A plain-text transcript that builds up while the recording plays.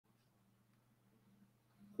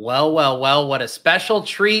Well, what a special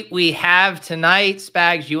treat we have tonight.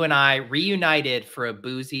 Spags, you and I reunited for a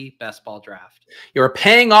Boozy best ball draft. You were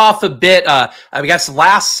paying off a bit. I guess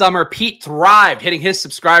last summer, Pete thrived, hitting his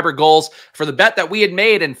subscriber goals for the bet that we had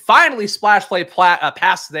made, and finally Splash Play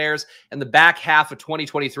passed theirs in the back half of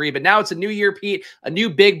 2023. But now it's a new year, Pete, a new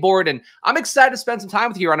big board, and I'm excited to spend some time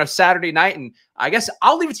with you on a Saturday night, and I guess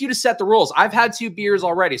I'll leave it to you to set the rules. I've had 2 beers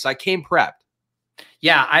already, so I came prepped.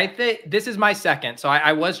 Yeah, I think this is my second. So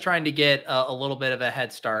I was trying to get a little bit of a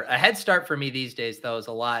head start. A head start for me these days, though, is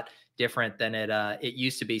a lot different than it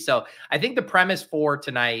used to be. So I think the premise for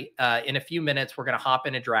tonight, in a few minutes, we're going to hop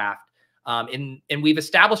in a draft. And we've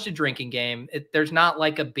established a drinking game. There's not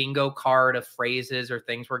like a bingo card of phrases or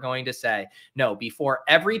things we're going to say. No, before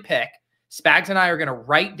every pick, Spags and I are going to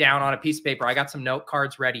write down on a piece of paper. I got some note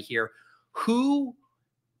cards ready here. Who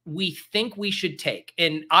we think we should take.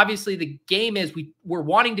 And obviously the game is we're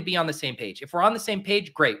wanting to be on the same page. If we're on the same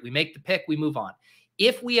page, great. We make the pick, we move on.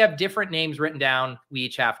 If we have different names written down, we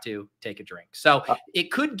each have to take a drink. So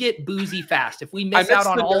it could get boozy fast. If we miss out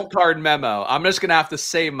on the all note card memo, I'm just going to have to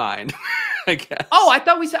say mine, I guess. Oh, I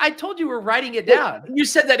thought I told you we're writing it down. You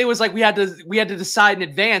said that it was like we had to decide in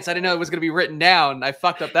advance. I didn't know it was going to be written down. I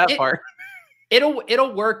fucked up that part.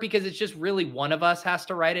 It'll work because it's just really one of us has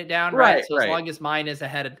to write it down, right? So as long as mine is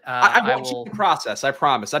ahead of, I want you to process. I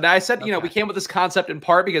promise. And I said, you know, we came with this concept in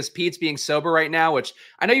part because Pete's being sober right now, which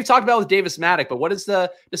I know you've talked about with Davis Maddock. But what is the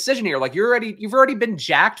decision here? Like you've already been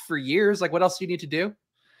jacked for years. Like what else do you need to do?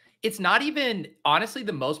 It's not even, honestly,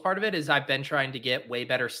 the most part of it is I've been trying to get way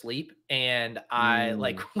better sleep. And I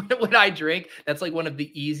like when I drink, that's like one of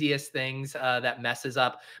the easiest things that messes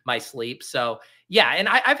up my sleep. So yeah. And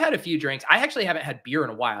I've had a few drinks. I actually haven't had beer in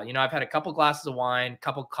a while. You know, I've had a couple glasses of wine,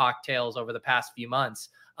 couple cocktails over the past few months.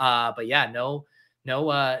 But yeah, no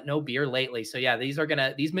beer lately. So yeah, these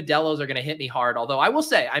Modelo's are going to hit me hard. Although I will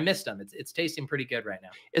say I missed them. It's tasting pretty good right now.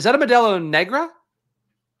 Is that a Modelo Negra?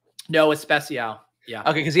 No, Especial. Yeah.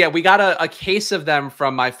 Okay, because we got a case of them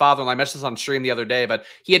from my father-in-law. I mentioned this on stream the other day, but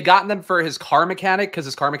he had gotten them for his car mechanic because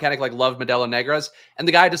his car mechanic like loved Modelo Negras, and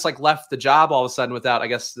the guy just like left the job all of a sudden without, I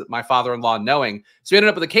guess, my father-in-law knowing. So we ended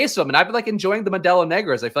up with a case of them, and I've been like enjoying the Modelo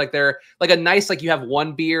Negras. I feel like they're like a nice, like you have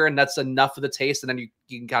one beer and that's enough of the taste, and then you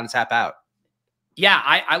can kind of tap out. Yeah,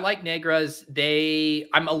 I like Negras.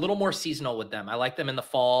 I'm a little more seasonal with them. I like them in the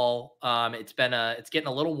fall. It's getting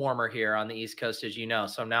a little warmer here on the East Coast, as you know.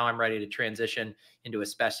 So now I'm ready to transition into a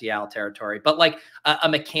Especial territory. But like a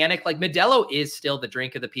mechanic, like Modelo is still the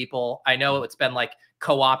drink of the people. I know it's been like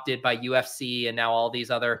co-opted by UFC and now all these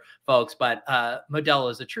other folks, but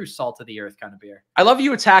Modelo is a true salt of the earth kind of beer. I love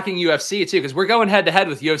you attacking UFC too, because we're going head to head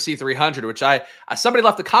with UFC 300, which somebody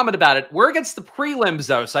left a comment about it. We're against the prelims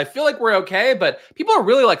though, so I feel like we're okay, but people are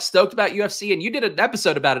really like stoked about UFC, and you did an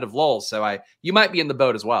episode about it of LOL, so you might be in the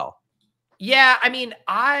boat as well. Yeah, I mean,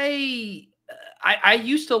 I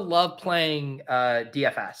used to love playing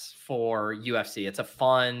DFS for UFC. It's a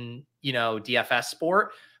fun, DFS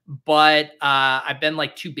sport. But I've been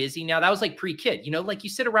like too busy now. That was like pre-kid, like you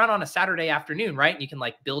sit around on a Saturday afternoon, right? And you can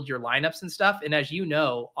like build your lineups and stuff. And as you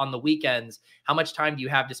know, on the weekends, how much time do you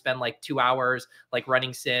have to spend like 2 hours, like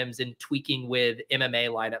running sims and tweaking with MMA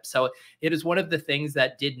lineups? So it is one of the things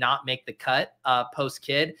that did not make the cut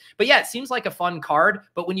post-kid. But yeah, it seems like a fun card.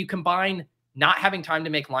 But when you combine not having time to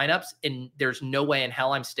make lineups, and there's no way in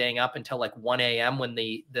hell I'm staying up until like 1 a.m. when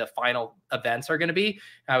the final events are going to be,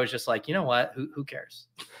 I was just like, you know what, who cares?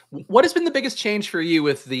 What has been the biggest change for you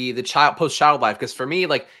with the post-child life? Because for me,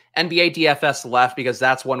 like NBA DFS left because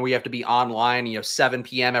that's one where you have to be online, 7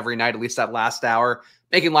 p.m. every night, at least that last hour,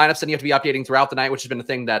 making lineups, and you have to be updating throughout the night, which has been a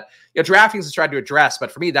thing that DraftKings has tried to address.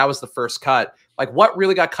 But for me, that was the first cut. Like what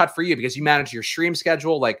really got cut for you? Because you manage your stream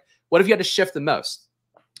schedule. Like what have you had to shift the most?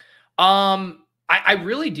 I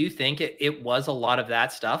really do think it was a lot of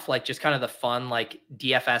that stuff, like just kind of the fun, like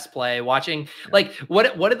DFS play, watching, like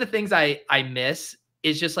one of the things I miss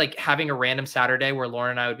is just like having a random Saturday where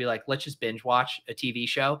Lauren and I would be like, let's just binge watch a TV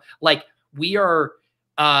show. Like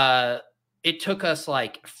it took us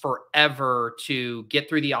like forever to get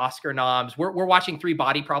through the Oscar noms. We're watching 3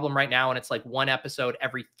 Body Problem right now, and it's like 1 episode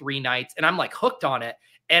every 3 nights, and I'm like hooked on it.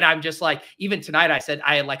 And I'm just like, even tonight,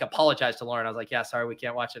 I like apologized to Lauren. I was like, yeah, sorry, we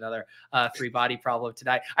can't watch another 3 Body Problem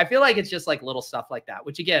tonight. I feel like it's just like little stuff like that,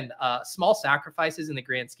 which again, small sacrifices in the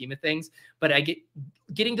grand scheme of things. But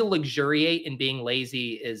getting to luxuriate and being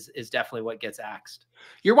lazy is definitely what gets axed.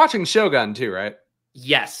 You're watching Shogun too, right?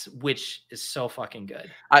 Yes, which is so fucking good.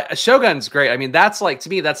 Shogun's great. I mean, that's like, to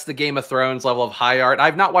me, that's the Game of Thrones level of high art.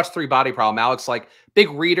 I've not watched 3 Body Problem. Alex, like, big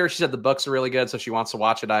reader. She said the books are really good, so she wants to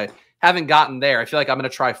watch it. I haven't gotten there. I feel like I'm going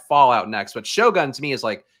to try Fallout next. But Shogun, to me, is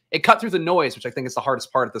like, it cut through the noise, which I think is the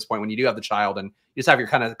hardest part at this point when you do have the child and you just have your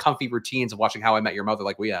kind of comfy routines of watching How I Met Your Mother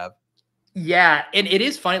like we have. Yeah, and it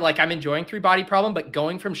is funny, like, I'm enjoying Three Body Problem, but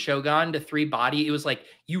going from Shogun to Three Body, it was like,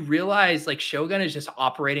 you realize, like, Shogun is just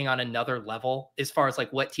operating on another level as far as, like,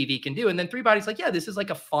 what TV can do, and then Three Body's like, yeah, this is,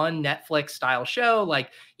 like, a fun Netflix-style show,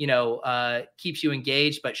 like, you know, keeps you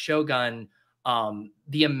engaged, but Shogun,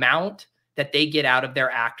 the amount that they get out of their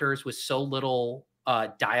actors with so little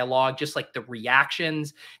dialogue, just like the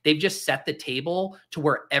reactions, they've just set the table to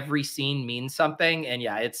where every scene means something. And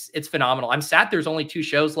yeah, it's phenomenal. I'm sad there's only 2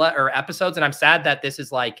 shows left or episodes, and I'm sad that this is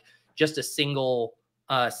like just a single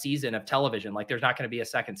season of television. Like there's not going to be a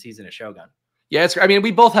second season of Shogun. Yeah, I mean,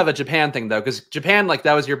 we both have a Japan thing though, because Japan, like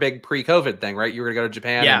that was your big pre-COVID thing, right? You were gonna go to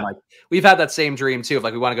Japan, yeah. And like we've had that same dream too of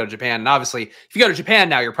like we want to go to Japan, and obviously if you go to Japan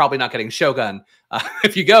now, you're probably not getting Shogun.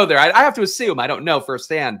 If you go there, I have to assume, I don't know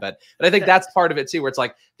firsthand, but I think that's part of it too, where it's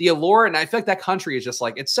like the allure, and I feel like that country is just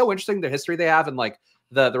like it's so interesting the history they have and like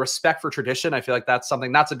the respect for tradition. I feel like that's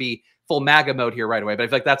something, not to be full MAGA mode here right away, but I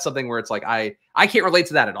feel like that's something where it's like I can't relate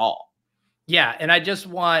to that at all. Yeah, and I just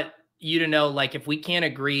want you to know, like, if we can't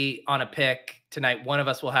agree on a pick tonight, one of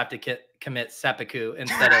us will have to commit seppuku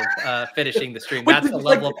instead of finishing the stream. That's the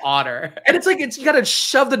level of honor. And it's like, you got to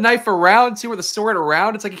shove the knife around, see where the sword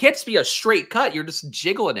around. It's like, it can't just be a straight cut. You're just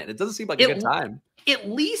jiggling it. It doesn't seem like a good time. At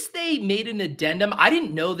least they made an addendum. I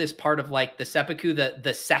didn't know this part of like the seppuku,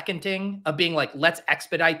 the seconding of being like, let's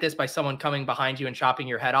expedite this by someone coming behind you and chopping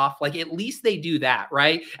your head off. Like at least they do that,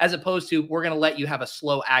 right? As opposed to, we're going to let you have a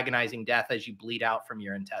slow, agonizing death as you bleed out from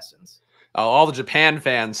your intestines. Oh, all the Japan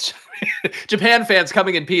fans, Japan fans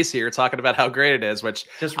coming in peace here, talking about how great it is, which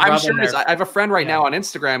I'm sure is. I have a friend right now on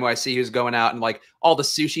Instagram who I see who's going out and like all the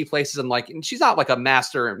sushi places, and like, and she's not like a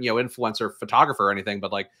master, you know, influencer photographer or anything,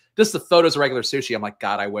 but like just the photos of regular sushi. I'm like,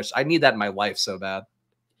 God, I need that in my life so bad.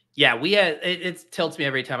 Yeah, we had, it tilts me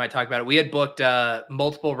every time I talk about it. We had booked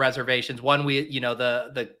multiple reservations. One,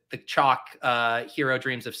 the Chalk Hero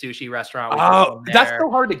Dreams of Sushi restaurant. Oh, that's so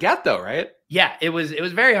hard to get though, right? Yeah, it was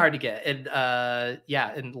very hard to get. And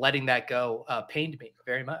yeah, and letting that go pained me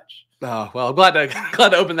very much. Oh, well, I'm glad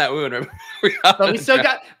to open that wound. But we still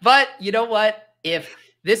got, but you know what? If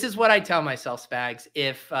this is what I tell myself, Spags,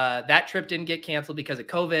 if that trip didn't get canceled because of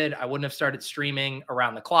COVID, I wouldn't have started streaming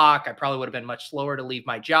around the clock. I probably would have been much slower to leave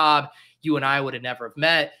my job. You and I would have never have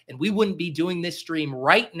met, and we wouldn't be doing this stream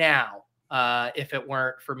right now if it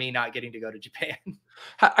weren't for me not getting to go to Japan.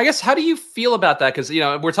 I guess, how do you feel about that? Because, you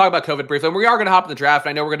know, we're talking about COVID briefly, and we are going to hop in the draft.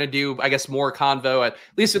 I know we're going to do, I guess, more convo, at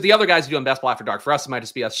least with the other guys who doing Best Ball After Dark. For us, it might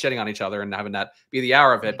just be us shitting on each other and having that be the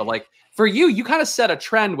hour of it. But like for you, you kind of set a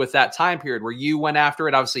trend with that time period where you went after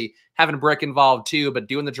it, obviously having Brick involved too, but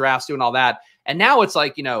doing the drafts, doing all that. And now it's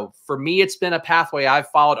like, you know, for me, it's been a pathway I've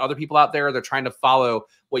followed. Other people out there, they're trying to follow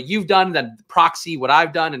what you've done, then proxy what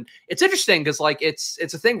I've done. And it's interesting because like it's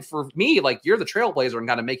a thing for me, like you're the trailblazer and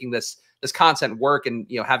kind of making this content work and,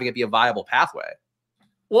 you know, having it be a viable pathway.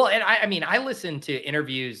 Well, and I mean, I listen to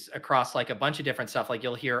interviews across like a bunch of different stuff. Like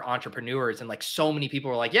you'll hear entrepreneurs and like so many people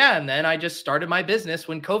were like, yeah, and then I just started my business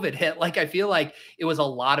when COVID hit. Like, I feel like it was a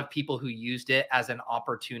lot of people who used it as an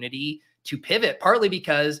opportunity to pivot, partly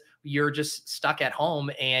because you're just stuck at home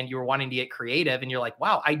and you're wanting to get creative and you're like,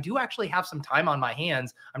 wow, I do actually have some time on my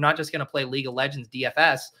hands. I'm not just going to play League of Legends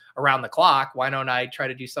DFS around the clock. Why don't I try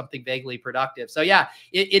to do something vaguely productive? So yeah,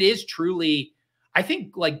 it is truly, I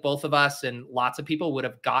think like both of us and lots of people would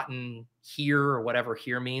have gotten here or whatever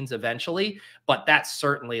here means eventually, but that's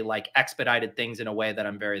certainly like expedited things in a way that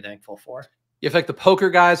I'm very thankful for. You have like the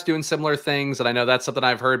poker guys doing similar things, and I know that's something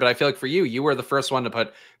I've heard, but I feel like for you, you were the first one to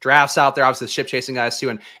put drafts out there. Obviously, the ship chasing guys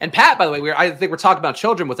too, and Pat, by the way, I think we're talking about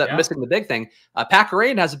children with that missing the big thing. Pat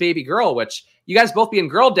Corain has a baby girl, which you guys both being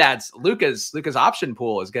girl dads. Luca's option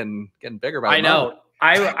pool is getting bigger. By the moment.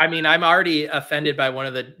 I mean, I'm already offended by one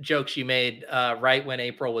of the jokes you made right when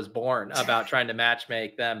April was born about trying to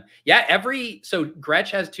matchmake them. Yeah, so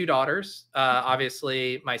Gretch has 2 daughters,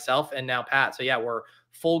 obviously myself and now Pat. So yeah, we're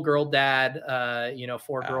full girl dad,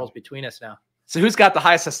 4 girls between us now. So who's got the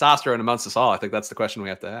highest testosterone amongst us all? I think that's the question we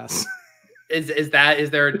have to ask. Is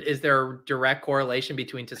there a direct correlation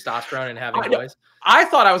between testosterone and having boys? I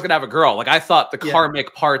thought I was gonna have a girl. Like I thought the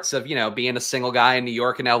karmic parts of, you know, being a single guy in New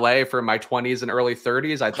York and LA for my 20s and early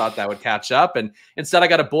 30s, I thought that would catch up. And instead I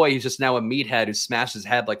got a boy. He's just now a meathead who smashes his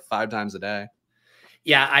head like 5 times a day.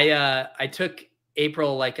 Yeah, I took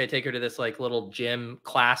April, like I take her to this like little gym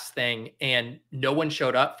class thing, and no one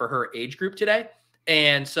showed up for her age group today.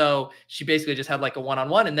 And so she basically just had like a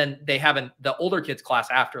one-on-one, and then they have the older kids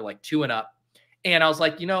class after, like 2 and up. And I was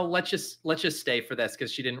like, you know, let's just stay for this,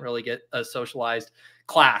 because she didn't really get socialized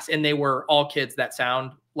class, and they were all kids that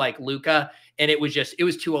sound like Luca. And it was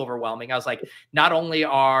too overwhelming. I was like, not only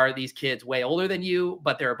are these kids way older than you,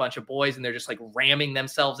 but they're a bunch of boys and they're just like ramming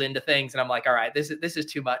themselves into things. And I'm like, all right, this is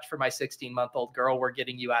too much for my 16-month-old girl. We're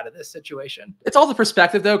getting you out of this situation. It's all the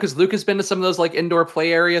perspective though, because Luca's been to some of those like indoor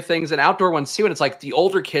play area things and outdoor ones too. And it's like the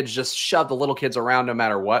older kids just shove the little kids around no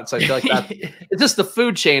matter what. So I feel like that it's just the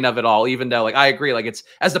food chain of it all, even though like I agree, like it's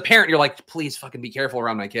as the parent, you're like, please fucking be careful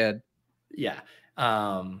around my kid. Yeah.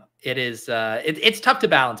 It is, it's tough to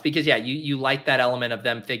balance because yeah, you like that element of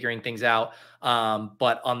them figuring things out.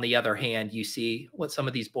 But on the other hand, you see what some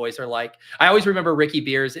of these boys are like. I always remember Ricky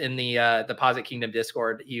Beers in the Posit Kingdom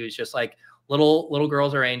Discord. He was just like, little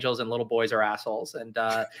girls are angels and little boys are assholes. And,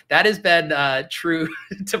 that has been, true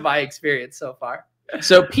to my experience so far.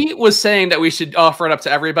 So Pete was saying that we should offer it up to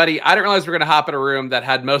everybody. I didn't realize we were going to hop in a room that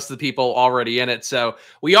had most of the people already in it. So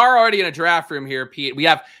we are already in a draft room here, Pete.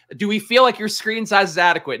 Do we feel like your screen size is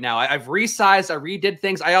adequate now? I've resized, I redid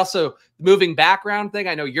things. I also, moving background thing.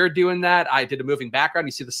 I know you're doing that. I did a moving background.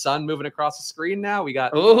 You see the sun moving across the screen now. We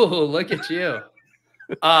got. Oh, look at you.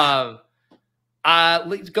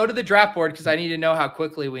 Let's go to the draft board because I need to know how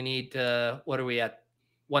quickly we need to, what are we at?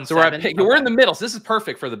 1-7? So we're in the middle. So this is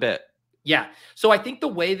perfect for the bit. Yeah. So I think the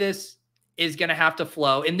way this is going to have to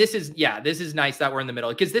flow, and this is nice that we're in the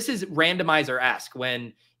middle because this is randomizer-esque.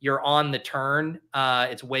 When you're on the turn,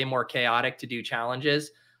 it's way more chaotic to do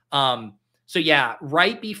challenges. So yeah,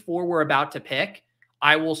 right before we're about to pick,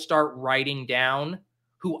 I will start writing down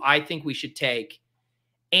who I think we should take.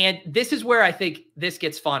 And this is where I think this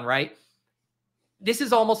gets fun, right? This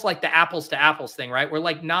is almost like the apples to apples thing, right? We're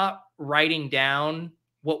like not writing down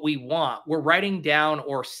what we want. We're writing down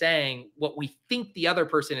or saying what we think the other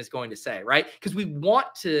person is going to say, right? Because we want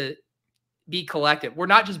to be collective. We're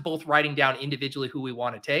not just both writing down individually who we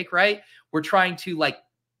want to take, right? We're trying to like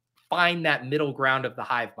find that middle ground of the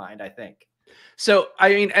hive mind, I think. So, I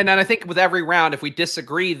mean, and then I think with every round, if we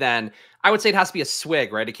disagree, then I would say it has to be a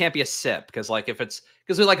swig, right? It can't be a sip because like if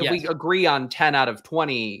we agree on 10 out of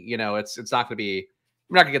 20, you know, it's not going to be,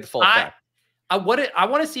 we're not going to get the full effect. I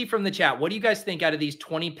want to see from the chat. What do you guys think out of these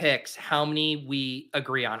 20 picks? How many we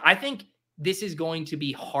agree on? I think this is going to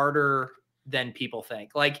be harder than people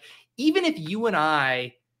think. Like, even if you and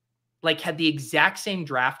I like had the exact same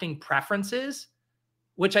drafting preferences,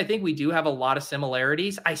 which I think we do have a lot of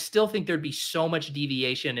similarities, I still think there'd be so much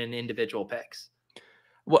deviation in individual picks.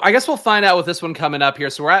 Well, I guess we'll find out with this one coming up here.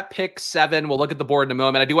 So we're at pick 7. We'll look at the board in a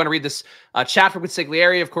moment. I do want to read this chat from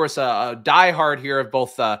Consigliere, of course, a diehard here of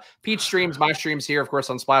both Pete's streams, my streams here, of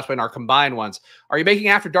course, on Splash Play and our combined ones. Are you making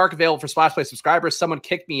After Dark available for Splash Play subscribers? Someone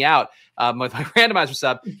kicked me out with my randomizer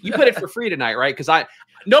sub. You put it for free tonight, right? Because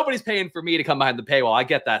nobody's paying for me to come behind the paywall. I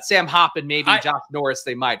get that. Sam Hoppin, maybe Josh Norris,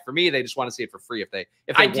 they might. For me, they just want to see it for free if they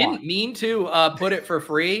want. Didn't mean to put it for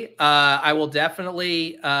free. I will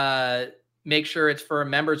definitely make sure it's for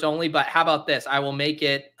members only, but how about this? I will make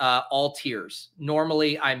it all tiers.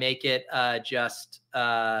 Normally I make it just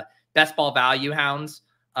best ball value hounds.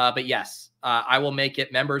 But yes, I will make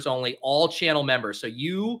it members only, all channel members. So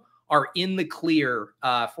you are in the clear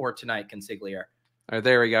for tonight, Consigliere. All right,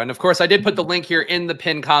 there we go. And of course, I did put the link here in the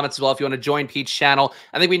pinned comments as well if you want to join Pete's channel.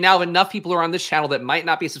 I think we now have enough people who are on this channel that might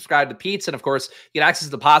not be subscribed to Pete's. And of course, you get access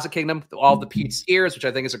to the Deposit Kingdom, all of the Pete's ears, which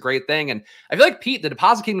I think is a great thing. And I feel like, Pete, the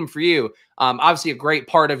Deposit Kingdom for you, obviously a great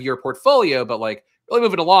part of your portfolio, but like really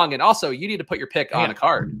moving along. And also, you need to put your pick on a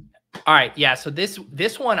card. All right. Yeah. So this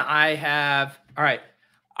one I have. All right.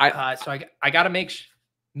 So I got to make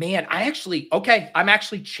man, I'm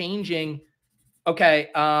actually changing. Okay.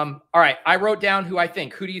 All right. I wrote down who I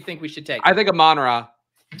think. Who do you think we should take? I think Amon-Ra.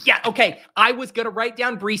 Yeah. Okay. I was going to write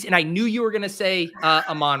down Brees, and I knew you were going to say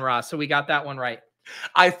Amon-Ra. So we got that one right.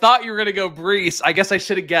 I thought you were going to go Brees. I guess I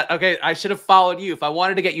should have I should have followed you. If I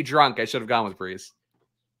wanted to get you drunk, I should have gone with Brees.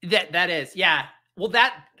 That is. Yeah. Well,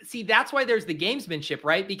 that's why there's the gamesmanship,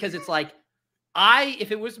 right? Because it's like,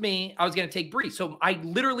 if it was me, I was going to take Brees. So I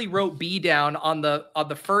literally wrote B down on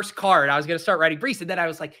the first card. I was going to start writing Brees. And then I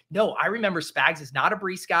was like, no, I remember Spags is not a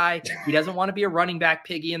Brees guy. He doesn't want to be a running back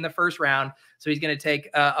piggy in the first round. So he's going to take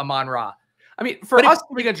Amon-Ra. I mean, for us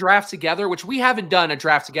doing a draft together, which we haven't done a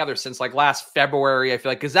draft together since like last February, I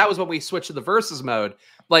feel like, because that was when we switched to the versus mode.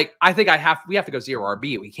 Like, I think we have to go 0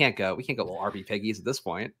 RB. We can't go little RB piggies at this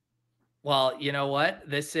point. Well, you know what?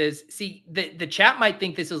 This is, see, the chat might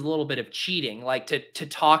think this is a little bit of cheating, like to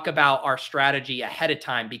talk about our strategy ahead of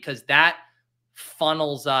time, because that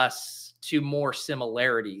funnels us to more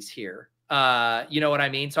similarities here. You know what I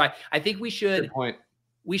mean? So I think we should, Good point.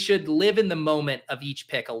 we should live in the moment of each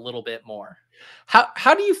pick a little bit more.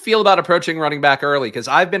 How do you feel about approaching running back early? Because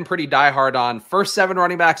I've been pretty diehard on first 7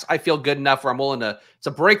 running backs. I feel good enough where I'm willing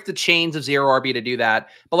to break the chains of 0 RB to do that.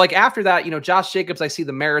 But like after that, Josh Jacobs, I see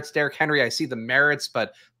the merits. Derrick Henry, I see the merits.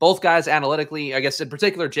 But both guys analytically, I guess in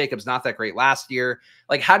particular, Jacobs not that great last year.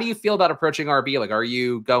 Like, how do you feel about approaching RB? Like, are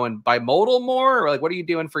you going bimodal more, or like what are you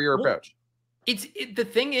doing for your approach? The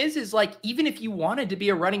thing is like, even if you wanted to be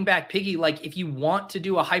a running back piggy, like if you want to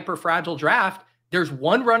do a hyper fragile draft, there's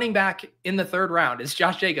one running back in the 3rd round. It's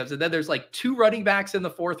Josh Jacobs. And then there's like 2 running backs in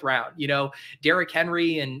the 4th round, Derrick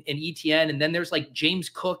Henry and ETN. And then there's like James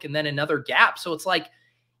Cook and then another gap. So it's like,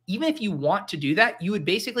 even if you want to do that, you would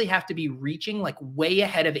basically have to be reaching like way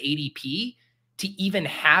ahead of ADP to even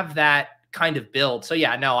have that kind of build. So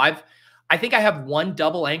yeah, no, I think I have 1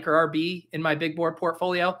 double anchor RB in my big board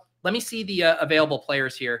portfolio. Let me see the available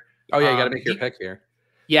players here. Oh yeah, you got to make your pick here.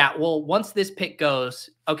 Yeah, well, once this pick goes,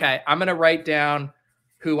 okay, I'm going to write down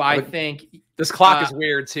who I think. This clock is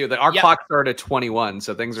weird, too. Our clock started at 21,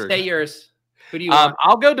 so things are. Say yours. Who do you want?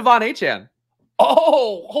 I'll go Devon Achane.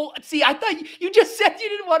 Oh, see, I thought you just said you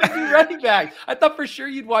didn't want to do running back. I thought for sure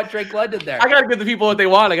you'd want Drake London there. I got to give the people what they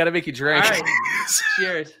want. I got to make you drink. All right.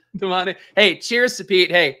 Cheers. Devon. Hey, cheers to Pete.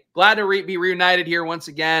 Hey, glad to be reunited here once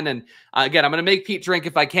again. And again, I'm going to make Pete drink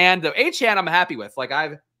if I can. Though Achane, I'm happy with. Like,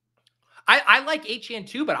 I like Achane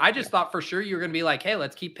too, but I just thought for sure you were going to be like, hey,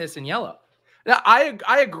 let's keep pissing yellow. Now,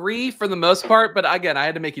 I agree for the most part, but again, I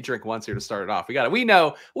had to make you drink once here to start it off. We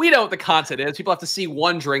know what the content is. People have to see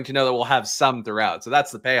one drink to know that we'll have some throughout. So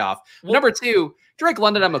that's the payoff. Well, number 2, Drake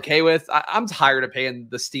London, I'm okay with. I'm tired of paying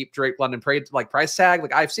the steep Drake London price tag.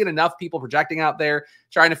 Like, I've seen enough people projecting out there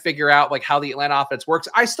trying to figure out like how the Atlanta offense works.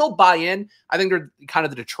 I still buy in. I think they're kind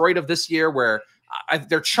of the Detroit of this year, where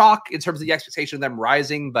they're chalk in terms of the expectation of them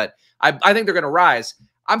rising, but I think they're going to rise.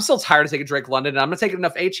 I'm still tired of taking Drake London, and I'm going to take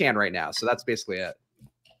enough Achane right now. So that's basically it.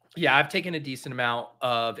 Yeah, I've taken a decent amount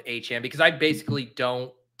of Achane because I basically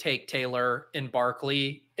don't take Taylor and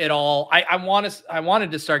Barkley at all. I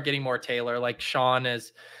wanted to start getting more Taylor. Like Sean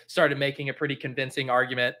has started making a pretty convincing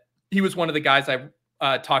argument. He was one of the guys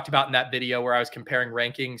I talked about in that video where I was comparing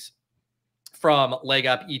rankings from Leg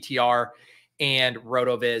Up, ETR, and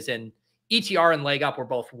RotoViz. And ETR and Leg Up were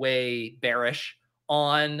both way bearish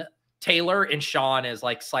on Taylor, and Sean is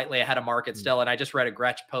like slightly ahead of market still. And I just read a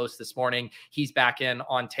Gretsch post this morning. He's back in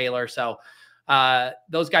on Taylor. So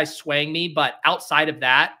those guys swaying me. But outside of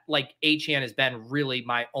that, like Achane has been really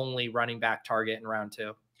my only running back target in round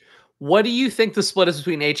 2. What do you think the split is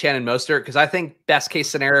between Achane and Mostert? Because I think best case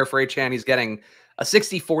scenario for Achane, he's getting a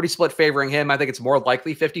 60-40 split favoring him. I think it's more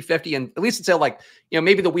likely 50-50. And at least until like,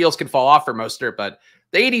 maybe the wheels can fall off for Mostert, but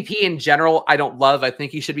the ADP in general, I don't love. I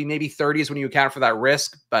think he should be maybe 30s when you account for that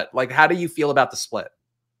risk. But like, how do you feel about the split?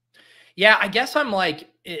 Yeah, I guess I'm like,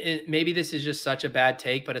 maybe this is just such a bad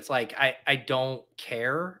take, but it's like, I don't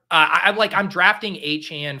care. I'm drafting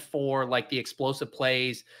Achane for like the explosive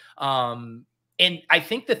plays. And I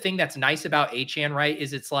think the thing that's nice about Achane, right,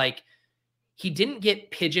 is it's like, he didn't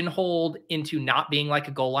get pigeonholed into not being like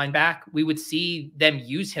a goal line back. We would see them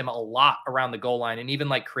use him a lot around the goal line and even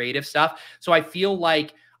like creative stuff. So I feel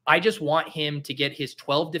like I just want him to get his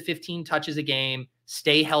 12 to 15 touches a game,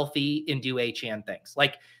 stay healthy, and do Achane things.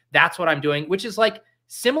 Like that's what I'm doing, which is like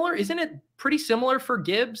similar. Isn't it pretty similar for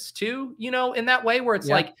Gibbs too? In that way where it's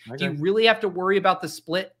like, do you really have to worry about the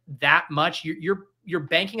split that much? You're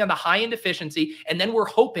banking on the high end efficiency. And then we're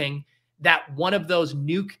hoping that one of those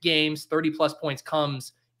nuke games, 30+ points,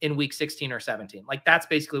 comes in week 16 or 17. Like that's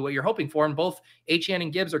basically what you're hoping for. And both Achane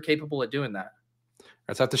and Gibbs are capable of doing that.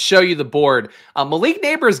 So I have to show you the board. Malik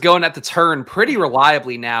Neighbors going at the turn pretty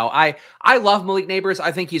reliably now. I love Malik Neighbors.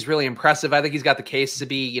 I think he's really impressive. I think he's got the case to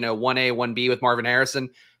be, 1A, 1B with Marvin Harrison.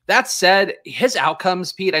 That said, his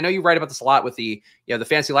outcomes, Pete, I know you write about this a lot with the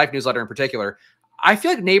Fantasy Life newsletter in particular. I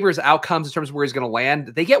feel like Neighbors' outcomes in terms of where he's going to land,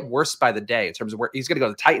 they get worse by the day in terms of where he's going to go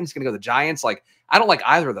to the Titans, going to go to the Giants. Like, I don't like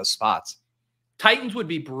either of those spots. Titans would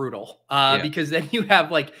be brural because then you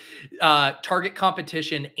have like target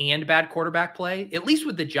competition and bad quarterback play. At least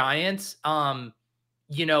with the Giants,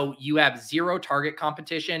 you have 0 target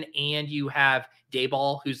competition and you have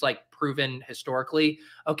Dayball, who's like proven historically.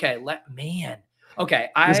 Okay, Okay,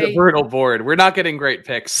 it's a brutal board. We're not getting great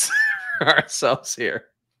picks for ourselves here.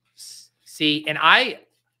 See, and I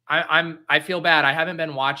feel bad. I haven't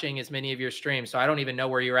been watching as many of your streams, so I don't even know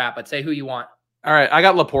where you're at. But say who you want. All right, I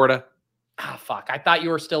got Laporta. Ah, fuck. I thought you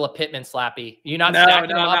were still a Pittman slappy. You not? No.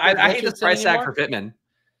 I hate this price tag for Pittman.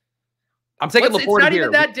 I'm taking Laporta here. It's not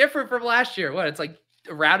even that different from last year. What? It's like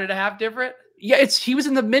a round and a half different. Yeah, he was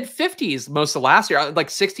in the mid 50s most of last year, like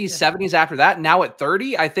 60s, 70s after that. Now at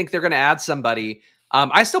 30, I think they're going to add somebody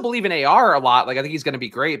I still believe in AR a lot. Like, I think he's going to be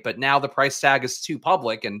great, but now the price tag is too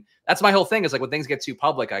public. And that's my whole thing is like when things get too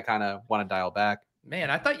public, I kind of want to dial back. Man,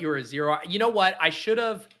 I thought you were a zero. You know what? I should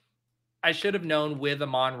have known with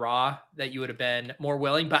Amon-Ra that you would have been more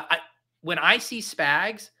willing. But when I see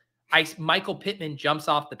Spags, Michael Pittman jumps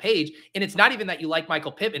off the page, and it's not even that you like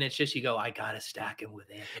Michael Pittman. It's just you go, I gotta stack him with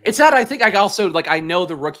Anthony. It's that I think I also like I know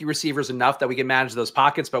the rookie receivers enough that we can manage those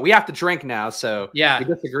pockets, but we have to drink now. So yeah, we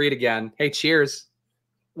disagreed again. Hey, cheers.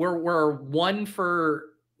 We're one for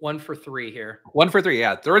 3 here. 1 for 3,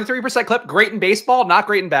 yeah. 33% clip. Great in baseball, not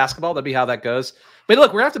great in basketball. That'd be how that goes. But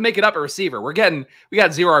look, we're gonna have to make it up a receiver. We got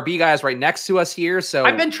 0 RB guys right next to us here. So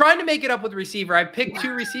I've been trying to make it up with receiver. I've picked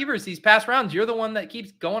 2 receivers these past rounds. You're the one that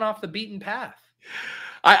keeps going off the beaten path.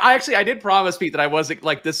 I did promise Pete that I wasn't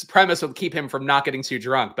like this premise would keep him from not getting too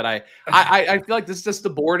drunk, but I feel like this is just the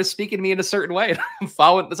board is speaking to me in a certain way. I'm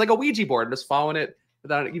following. It's like a Ouija board. I'm just following it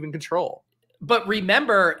without even control. But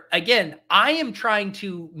remember, again, I am trying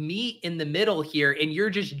to meet in the middle here, and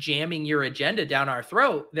you're just jamming your agenda down our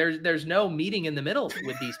throat. There's no meeting in the middle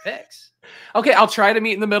with these picks. Okay, I'll try to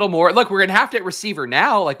meet in the middle more. Look, we're gonna have to hit receiver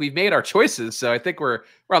now. Like we've made our choices, so I think we're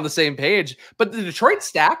on the same page. But the Detroit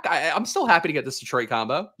stack, I'm still happy to get this Detroit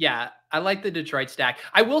combo. Yeah, I like the Detroit stack.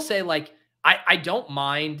 I will say, like, I don't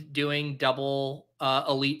mind doing double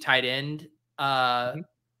elite tight end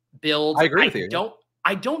builds. I agree with you.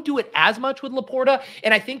 I don't do it as much with Laporta.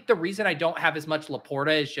 And I think the reason I don't have as much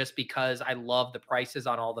Laporta is just because I love the prices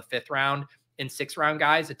on all the 5th round and 6th round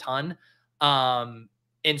guys a ton.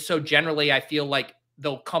 And so generally I feel like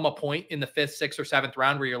there'll come a point in the 5th, 6th, or 7th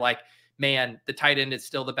round where you're like, man, the tight end is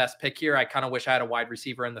still the best pick here. I kind of wish I had a wide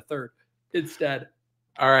receiver in the 3rd instead.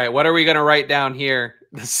 All right. What are we going to write down here?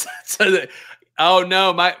 Oh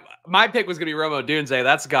no, my pick was going to be Romo Dunze.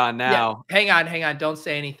 That's gone now. Yeah, hang on. Don't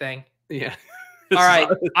say anything. Yeah. All right.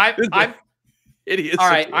 I'm idiot. All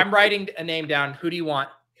right. I'm writing a name down. Who do you want?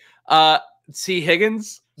 T.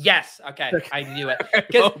 Higgins. Yes. Okay. I knew it.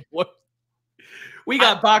 Oh, we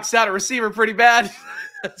got boxed out at receiver pretty bad.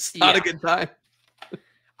 It's not a good time.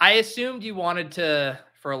 I assumed you wanted to,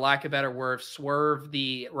 for a lack of better word, swerve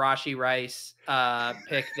the Rashee Rice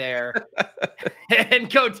pick there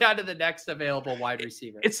and go down to the next available wide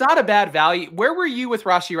receiver. It's not a bad value. Where were you with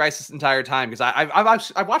Rashee Rice this entire time? Because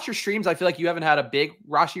I've watched your streams. I feel like you haven't had a big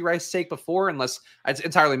Rashee Rice take before, unless I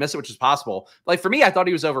entirely missed it, which is possible. Like for me, I thought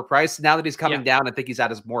he was overpriced. Now that he's coming down, I think he's at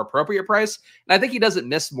his more appropriate price. And I think he doesn't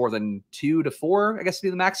miss more than 2 to 4, I guess, to be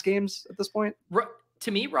the max games at this point.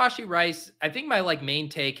 To me, Rashee Rice, I think my main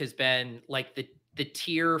take has been like the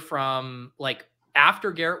tier from like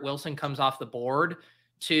after Garrett Wilson comes off the board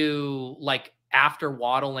to like after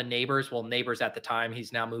Waddle and Neighbors. Well, Neighbors at the time,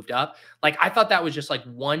 he's now moved up. Like I thought that was just like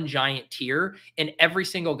one giant tier, and every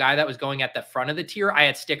single guy that was going at the front of the tier, I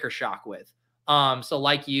had sticker shock with. So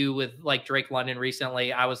like you with like Drake London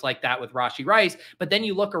recently, I was like that with Rashee Rice. But then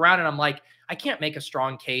you look around and I'm like, I can't make a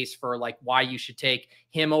strong case for like why you should take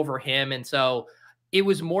him over him. And so it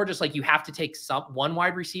was more just like you have to take one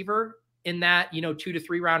wide receiver in that, 2 to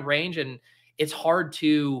 3 round range. And it's hard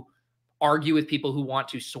to argue with people who want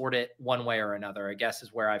to sort it one way or another, I guess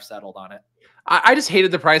is where I've settled on it. I just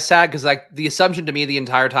hated the price tag because like the assumption to me the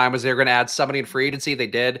entire time was they were going to add somebody in free agency. They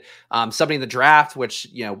did somebody in the draft, which,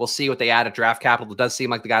 we'll see what they add at draft capital. It does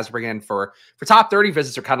seem like the guys bringing in for top 30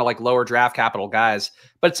 visits are kind of like lower draft capital guys.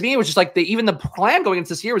 But to me, it was just like even the plan going into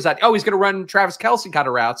this year was that, he's going to run Travis Kelce kind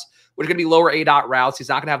of routes, which are going to be lower ADOT routes. He's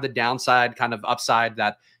not going to have the downside kind of upside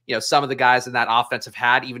that, some of the guys in that offense have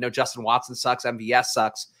had, even though Justin Watson sucks, MVS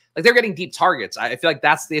sucks. Like they're getting deep targets. I feel like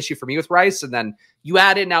that's the issue for me with Rice. And then you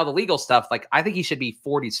add in now the legal stuff. Like I think he should be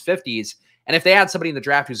 40s, 50s. And if they add somebody in the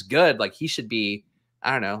draft who's good, like he should be,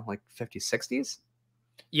 I don't know, like 50s, 60s.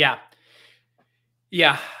 Yeah.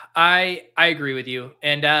 Yeah. I agree with you.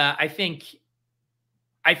 And I think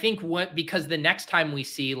because the next time we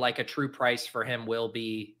see like a true price for him will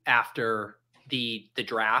be after the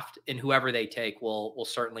draft, and whoever they take will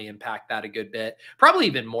certainly impact that a good bit, probably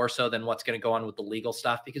even more so than what's going to go on with the legal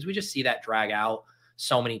stuff, because we just see that drag out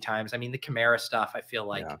so many times. I mean, the Kamara stuff, I feel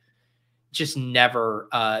like just never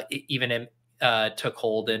even took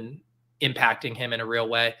hold in impacting him in a real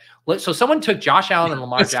way. So someone took Josh Allen and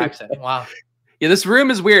Lamar Jackson. Wow. Yeah, this room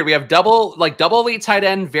is weird. We have double elite tight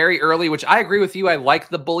end very early, which I agree with you. I like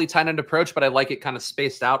the bully tight end approach, but I like it kind of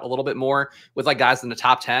spaced out a little bit more with like guys in the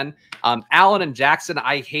top 10. Allen and Jackson,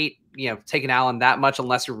 I hate, taking Allen that much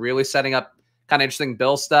unless you're really setting up kind of interesting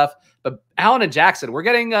Bill stuff. But Allen and Jackson, we're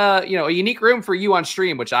getting, a unique room for you on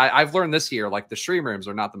stream, which I've learned this year. Like the stream rooms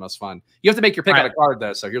are not the most fun. You have to make your pick on a card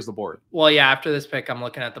though. So here's the board. Well, yeah, after this pick, I'm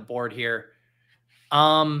looking at the board here.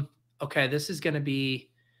 Okay, this is going to be,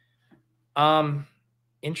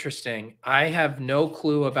 Interesting. I have no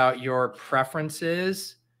clue about your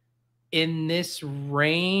preferences in this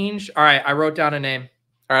range. All right, I wrote down a name.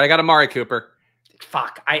 All right, I got Amari Cooper.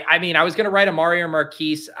 Fuck. I mean, I was going to write Amari or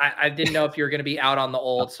Marquise. I didn't know if you were going to be out on the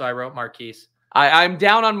old, so I wrote Marquise. I'm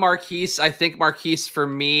down on Marquise. I think Marquise, for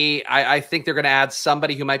me, I think they're going to add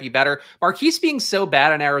somebody who might be better. Marquise being so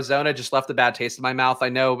bad in Arizona just left a bad taste in my mouth. I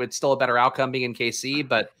know it's still a better outcome being in KC,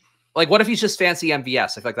 but like, what if he's just fancy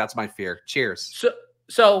MVS? I feel like that's my fear. Cheers.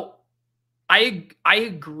 So I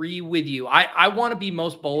agree with you. I want to be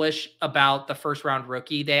most bullish about the first round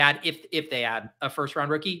rookie they add, if they add a first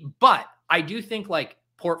round rookie, but I do think like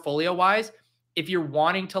portfolio wise, if you're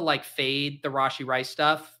wanting to like fade the Rashee Rice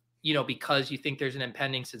stuff, you know, because you think there's an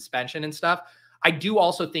impending suspension and stuff, I do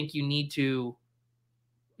also think you need to,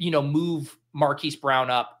 you know, move Marquise Brown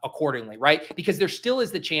up accordingly, right? Because there still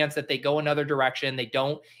is the chance that they go another direction. They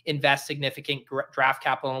don't invest significant draft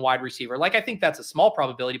capital in a wide receiver. Like, I think that's a small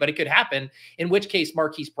probability, but it could happen, in which case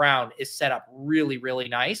Marquise Brown is set up really, really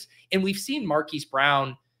nice. And we've seen Marquise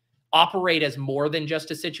Brown operate as more than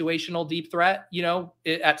just a situational deep threat, you know,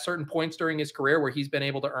 at certain points during his career where he's been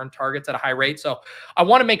able to earn targets at a high rate. So I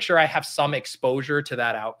want to make sure I have some exposure to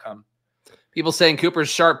that outcome. People saying Cooper's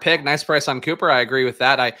sharp pick. Nice price on Cooper. I agree with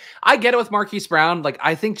that. I get it with Marquise Brown. Like,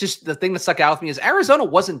 I think just the thing that stuck out with me is Arizona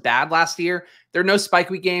wasn't bad last year. There are no spike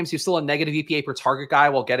week games. He's still a negative EPA per target guy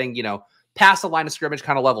while getting, you know, past the line of scrimmage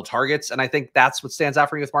kind of level targets. And I think that's what stands out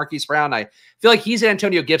for me with Marquise Brown. I feel like he's an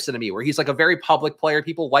Antonio Gibson to me, where he's like a very public player.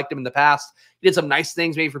 People liked him in the past. He did some nice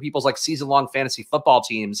things maybe for people's like season-long fantasy football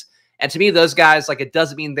teams. And to me, those guys, like, it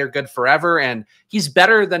doesn't mean they're good forever. And he's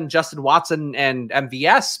better than Justin Watson and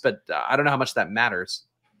MVS, but I don't know how much that matters.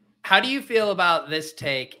 How do you feel about this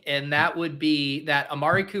take? And that would be that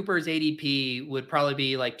Amari Cooper's ADP would probably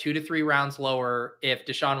be like 2 to 3 rounds lower if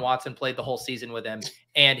Deshaun Watson played the whole season with him.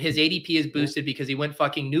 And his ADP is boosted because he went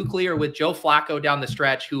fucking nuclear with Joe Flacco down the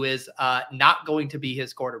stretch, who is not going to be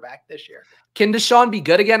his quarterback this year. Can Deshaun be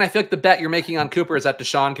good again? I feel like the bet you're making on Cooper is that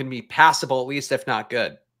Deshaun can be passable, at least, if not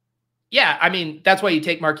good. Yeah, I mean, that's why you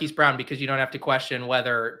take Marquise Brown, because you don't have to question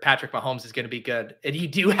whether Patrick Mahomes is going to be good. And you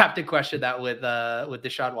do have to question that with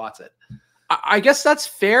Deshaun Watson. I guess that's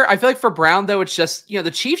fair. I feel like for Brown, though, it's just, you know,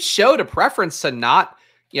 the Chiefs showed a preference to not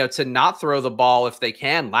throw the ball if they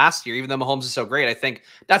can last year, even though Mahomes is so great. I think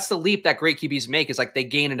that's the leap that great QBs make, is like they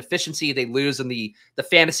gain in efficiency, they lose in the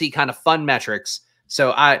fantasy kind of fun metrics.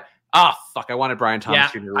 So I wanted Brian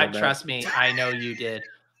Thomas Jr. Trust me, I know you did.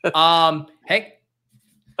 Hey.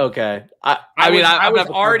 Okay. I was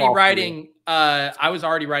already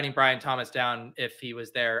writing Brian Thomas down if he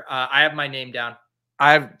was there. I have my name down.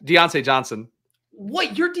 I have Deontay Johnson.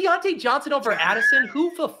 What? You're Deontay Johnson over Addison?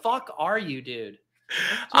 Who the fuck are you, dude?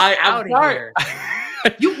 I'm out of here.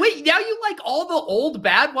 You like all the old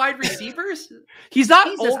bad wide receivers? He's not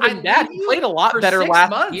old and bad. He played a lot better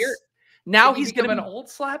last year. Now he's going to be an old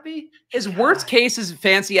slappy. His worst case is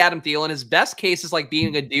fancy Adam Thielen. His best case is like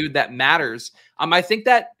being a dude that matters. I think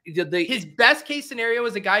that his best case scenario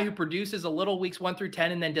is a guy who produces a little weeks 1 through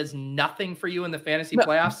 10 and then does nothing for you in the fantasy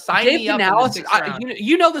playoffs. Sign me up.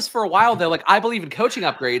 You know this for a while though. Like, I believe in coaching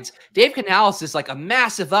upgrades. Dave Canales is like a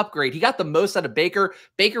massive upgrade. He got the most out of Baker.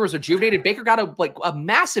 Baker was rejuvenated. Baker got a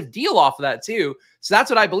massive deal off of that too. So that's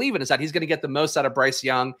what I believe in, is that he's going to get the most out of Bryce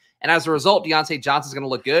Young, and as a result, Deontay Johnson's going to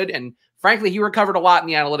look good. And frankly, he recovered a lot in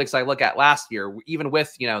the analytics I look at last year, even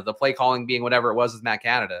with, you know, the play calling being whatever it was with Matt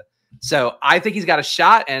Canada. So I think he's got a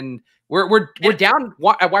shot, and we're down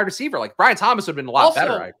at wide receiver. Like, Brian Thomas would have been a lot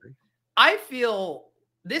better. I agree. I feel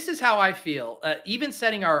this is how I feel. Even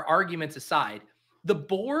setting our arguments aside,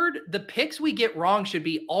 the picks we get wrong should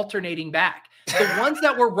be alternating back. The ones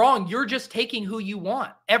that were wrong, you're just taking who you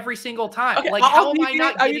want every single time. Okay, like, how am I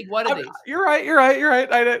not getting one of these? You're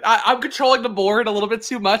right. I'm controlling the board a little bit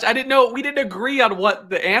too much. I didn't know we didn't agree on what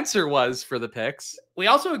the answer was for the picks. We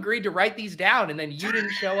also agreed to write these down, and then you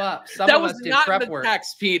didn't show up. Some that of was us did not prep in the work.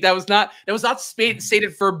 text, Pete. That was not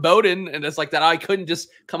stated verboten, and it's like that. I couldn't just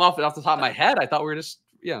come off the top of my head. I thought we were just,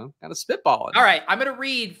 you know, kind of spitballing. All right, I'm going to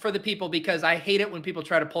read for the people because I hate it when people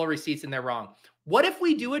try to pull receipts and they're wrong. What if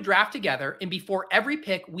we do a draft together, and before every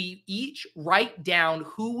pick, we each write down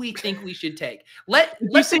who we think we should take? Let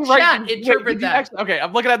the chat interpret that. Okay,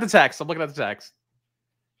 I'm looking at the text.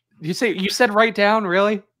 You said write down,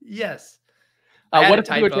 really? Yes. What if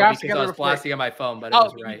we do a draft together? I was blasting on my phone, but it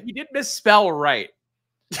was right. You did misspell right.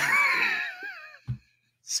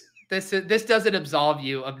 This doesn't absolve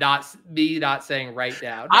you of not saying write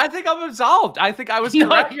down. I think I'm absolved. I think I was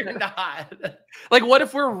correct. You're not. Like, what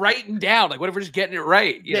if we're writing down? Like, what if we're just getting it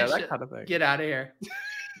right? You know, that kind of thing. Get out of here.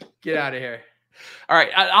 Get out of here. All right,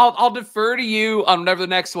 I'll defer to you on whatever the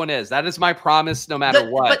next one is. That is my promise, no matter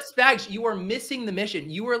what. But Spags, you are missing the mission.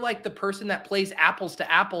 You are like the person that plays apples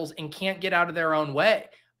to apples and can't get out of their own way.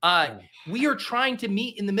 We are trying to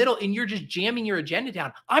meet in the middle, and you're just jamming your agenda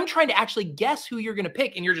down. I'm trying to actually guess who you're going to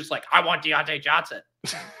pick, and you're just like, I want Deontay Johnson.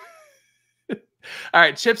 All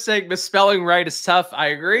right, Chip saying misspelling right is tough. I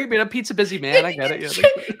agree. I mean, I'm a pizza busy man. I get it.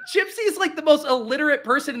 Chipsy is like the most illiterate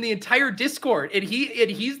person in the entire Discord, and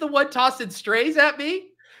he's the one tossing strays at me.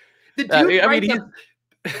 The dude,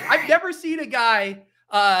 I've never seen a guy.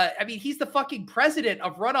 I mean, he's the fucking president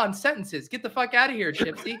of run-on sentences. Get the fuck out of here,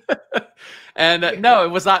 Chipsy. And no, it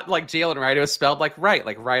was not like Jalen right. It was spelled like right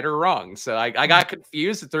or wrong. So I got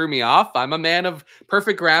confused. It threw me off. I'm a man of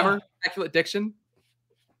perfect grammar, immaculate diction.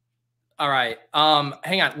 All right.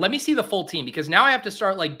 Hang on. Let me see the full team, because now I have to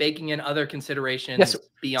start like baking in other considerations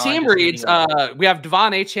beyond team reads. We have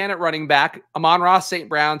Devon Achane at running back, Amon-Ra St.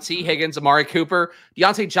 Brown, T. Higgins, Amari Cooper,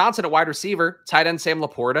 Deontay Johnson at wide receiver, tight end Sam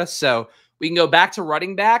Laporta. So we can go back to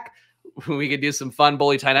running back. We could do some fun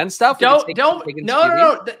bully tight end stuff. No.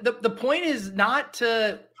 The point is not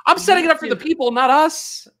to. I'm setting it up for the people, not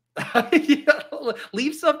us.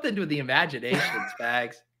 Leave something to the imagination,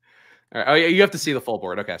 Spags. All right. Oh, yeah, you have to see the full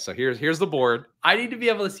board. Okay, so here's the board. I need to be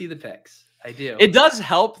able to see the picks. I do. It does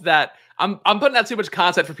help that I'm putting out too much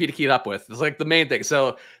content for Pete to keep up with. It's like the main thing.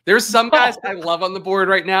 So there's some guys I love on the board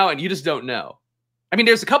right now, and you just don't know. I mean,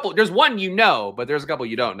 there's one you know, but there's a couple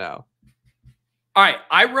you don't know. All right,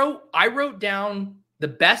 I wrote down the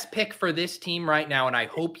best pick for this team right now, and I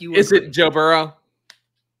hope you. Is it Joe Burrow?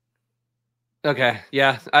 Okay,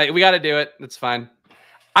 yeah, we got to do it. That's fine.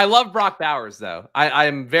 I love Brock Bowers, though.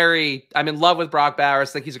 I'm in love with Brock Bowers.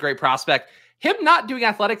 I think he's a great prospect. Him not doing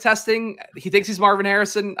athletic testing, he thinks he's Marvin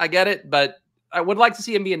Harrison. I get it, but I would like to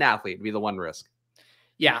see him be an athlete. It'd be the one risk.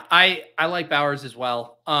 Yeah, I like Bowers as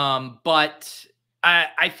well. But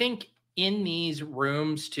I think in these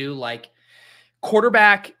rooms too, like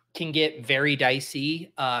quarterback can get very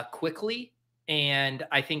dicey quickly, and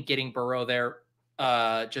I think getting Burrow there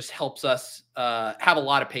just helps us have a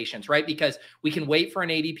lot of patience, right? Because we can wait for an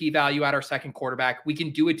ADP value at our second quarterback. We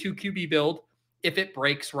can do a 2 QB build if it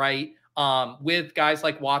breaks right. With guys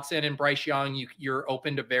like Watson and Bryce Young, you're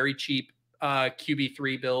open to very cheap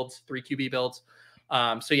QB3 builds, 3 QB builds.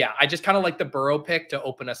 So yeah, I just kind of like the Burrow pick to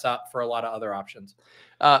open us up for a lot of other options.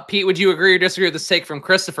 Pete, would you agree or disagree with this take from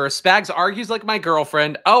Christopher? Spags argues like my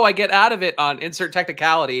girlfriend. Oh, I get out of it on insert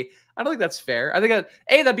technicality. I don't think that's fair. I think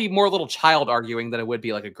that'd be more little child arguing than it would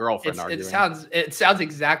be like a girlfriend arguing. It sounds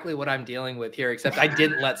exactly what I'm dealing with here, except I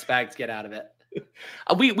didn't let Spags get out of it.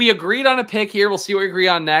 We agreed on a pick here. We'll see what we agree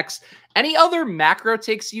on next. Any other macro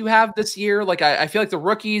takes you have this year? Like I feel like the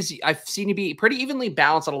rookies, I've seen you be pretty evenly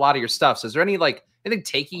balanced on a lot of your stuff. So is there anything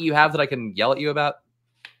takey you have that I can yell at you about?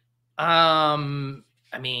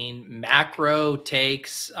 I mean, macro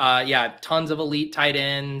takes, tons of elite tight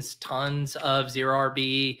ends, tons of 0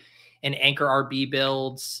 RB and anchor RB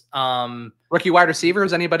builds. Rookie wide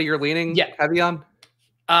receivers, anybody you're leaning heavy on?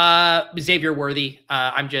 Xavier Worthy.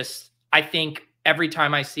 I think every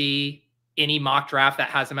time I see any mock draft that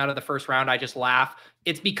has him out of the first round, I just laugh.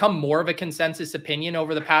 It's become more of a consensus opinion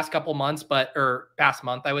over the past couple months, or past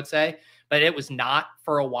month, I would say, but it was not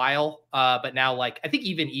for a while. But now, like, I think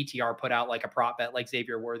even ETR put out like a prop bet, like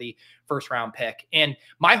Xavier Worthy first round pick. And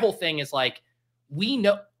my whole thing is like, we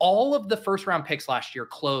know all of the first round picks last year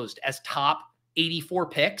closed as top 84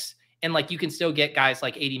 picks. And like, you can still get guys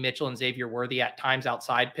like A.D. Mitchell and Xavier Worthy at times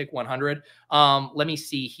outside pick 100. Let me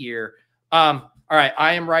see here. All right.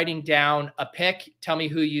 I am writing down a pick. Tell me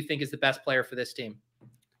who you think is the best player for this team.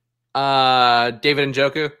 David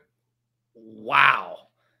Njoku. Wow.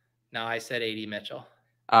 No, I said A.D. Mitchell.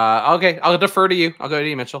 Okay. I'll defer to you. I'll go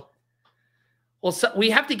A.D. Mitchell. Well, so we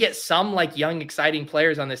have to get some like young, exciting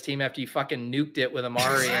players on this team after you fucking nuked it with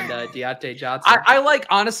Amari and Deontay Johnson. I like,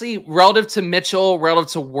 honestly, relative to Mitchell,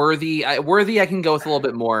 relative to Worthy, I can go with a little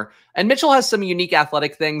bit more. And Mitchell has some unique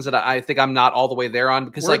athletic things that I think I'm not all the way there on,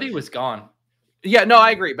 because Worthy was gone. Yeah, no, I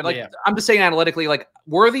agree. But like, I'm just saying analytically, like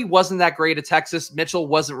Worthy wasn't that great at Texas. Mitchell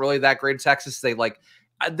wasn't really that great at Texas. They like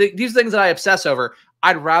these things that I obsess over.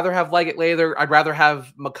 I'd rather have Leggett later. I'd rather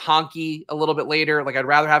have McConkey a little bit later. Like, I'd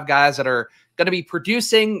rather have guys that are going to be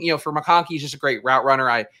producing. You know, for McConkey, he's just a great route runner.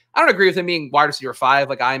 I don't agree with him being wide receiver 5.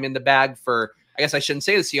 Like, I'm in the bag for, I guess I shouldn't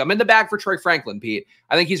say this to you, I'm in the bag for Troy Franklin, Pete.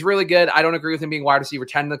 I think he's really good. I don't agree with him being wide receiver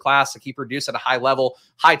 10 in the class. Like, he produced at a high level,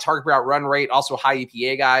 high target route run rate, also a high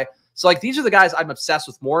EPA guy. So, like, these are the guys I'm obsessed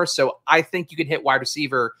with more. So I think you can hit wide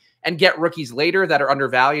receiver and get rookies later that are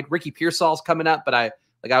undervalued. Ricky Pearsall's coming up, but I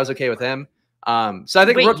was okay with him. So I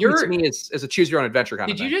think rookie to me is a choose your own adventure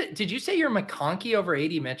kind of thing. Did you say you're McConkey over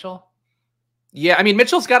A.D. Mitchell? Yeah, I mean,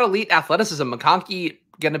 Mitchell's got elite athleticism. McConkey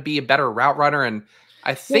going to be a better route runner, and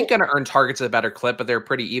I think going to earn targets at a better clip, but they're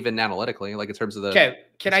pretty even analytically, like in terms of the. Okay,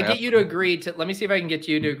 can I get you to agree to? Let me see if I can get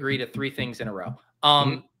you to agree to 3 things in a row.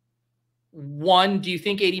 One, do you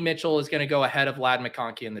think AD Mitchell is going to go ahead of Ladd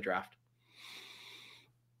McConkey in the draft?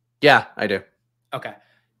 Yeah, I do. Okay.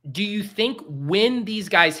 Do you think when these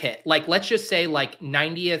guys hit, like, let's just say like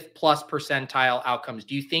 90th plus percentile outcomes,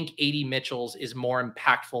 do you think AD Mitchell's is more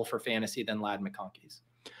impactful for fantasy than Ladd McConkey's?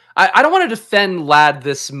 I don't want to defend Ladd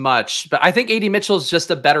this much, but I think AD Mitchell's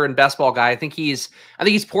just a better in best ball guy. I think he's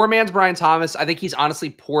poor man's Brian Thomas. I think he's honestly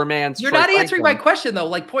poor man's. You're not answering my question though.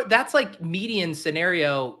 Like that's like median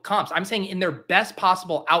scenario comps. I'm saying in their best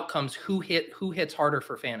possible outcomes, who hits harder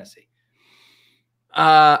for fantasy?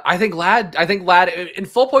 I think Ladd in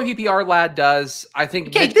full point PPR, Ladd does. I think.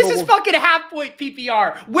 Okay, this is fucking half point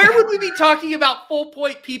PPR. Where would we be talking about full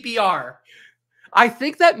point PPR? I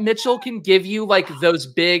think that Mitchell can give you like those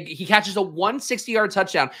big, he catches a 160-yard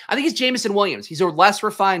touchdown. I think he's Jameson Williams. He's a less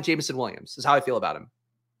refined Jameson Williams is how I feel about him.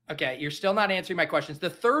 Okay, you're still not answering my questions. The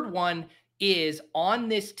third one is on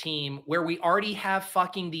this team where we already have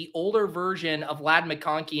fucking the older version of Ladd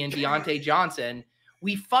McConkey and Deontay Johnson.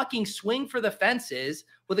 We fucking swing for the fences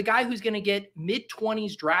with a guy who's going to get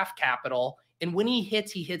mid-20s draft capital. And when he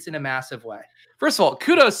hits in a massive way. First of all,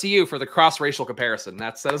 kudos to you for the cross-racial comparison.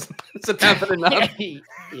 That's enough. Deontay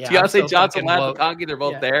Johnson, Ladd McConkey, they're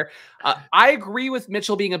both there. I agree with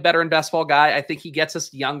Mitchell being a better in best ball guy. I think he gets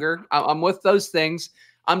us younger. I'm with those things.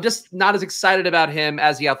 I'm just not as excited about him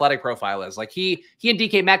as the athletic profile is. Like he and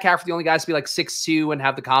DK Metcalf are the only guys to be like 6'2" and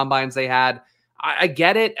have the combines they had. I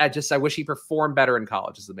get it. I wish he performed better in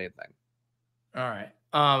college is the main thing. All right.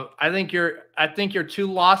 I think you're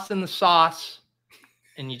too lost in the sauce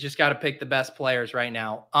and you just got to pick the best players right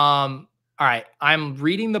now. All right. I'm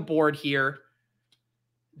reading the board here.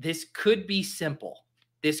 This could be simple.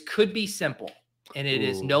 And it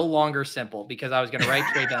is no longer simple because I was going to write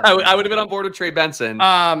Trey Benson. I would have been on board with Trey Benson.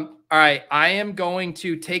 All right. I am going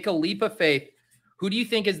to take a leap of faith. Who do you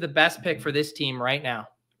think is the best pick for this team right now?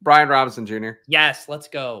 Brian Robinson Jr. Yes, let's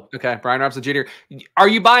go. Okay, Brian Robinson Jr. Are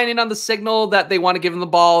you buying in on the signal that they want to give him the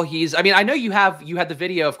ball? I mean, I know you had the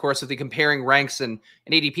video, of course, of the comparing ranks and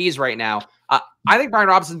ADPs right now. I think Brian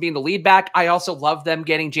Robinson being the lead back. I also love them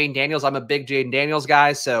getting Jane Daniels. I'm a big Jane Daniels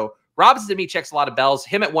guy, so Robinson to me checks a lot of bells.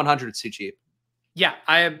 Him at 100 is too cheap. Yeah,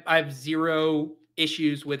 I have zero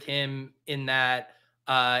issues with him in that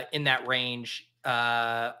range.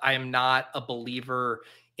 I am not a believer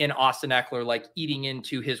in Austin Eckler, like eating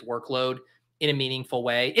into his workload in a meaningful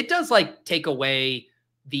way. It does like take away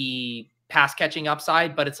the pass catching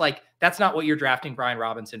upside, but it's like, that's not what you're drafting Brian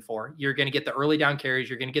Robinson for. You're going to get the early down carries.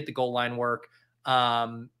 You're going to get the goal line work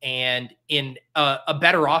and in a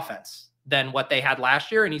better offense than what they had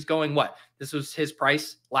last year. And he's going, this was his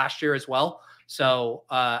price last year as well. So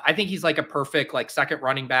I think he's like a perfect, like second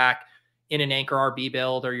running back in an anchor RB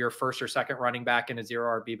build or your first or second running back in a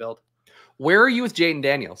 0 RB build. Where are you with Jaden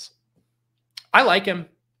Daniels? I like him.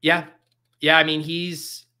 Yeah. I mean,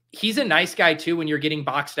 he's a nice guy too when you're getting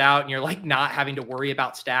boxed out and you're like not having to worry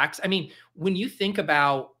about stacks. I mean, when you think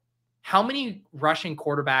about how many rushing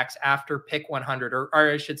quarterbacks after pick 100, or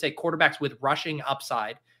I should say quarterbacks with rushing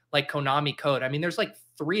upside, like Konami Code, I mean, there's like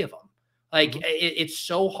 3 of them. Like it's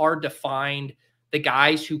so hard to find the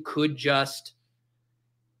guys who could just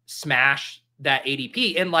smash that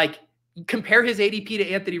ADP and like, compare his ADP to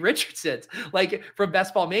Anthony Richardson's, like from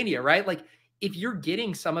Best Ball Mania, right? Like if you're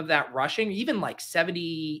getting some of that rushing, even like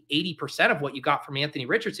 70, 80% of what you got from Anthony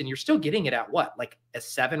Richardson, you're still getting it at what? Like a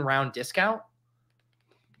 7-round discount?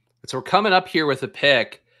 So we're coming up here with a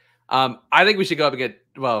pick. I think we should go up and get,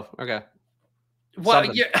 okay. Well,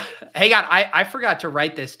 hang on. I forgot to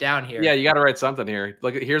write this down here. Yeah, you got to write something here.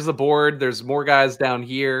 Look, here's the board. There's more guys down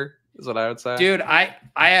here. Is what I would say. Dude,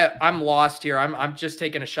 I'm lost here. I'm just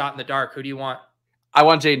taking a shot in the dark. Who do you want? I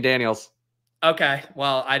want Jaden Daniels. Okay.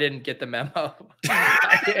 Well, I didn't get the memo.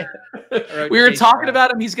 We were talking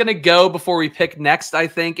about him. He's going to go before we pick next, I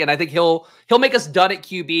think. And I think he'll make us done at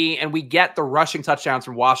QB and we get the rushing touchdowns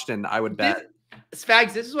from Washington, I would bet.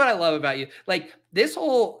 Spags, this is what I love about you. Like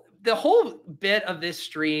the whole bit of this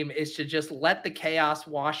stream is to just let the chaos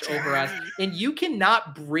wash over us. And you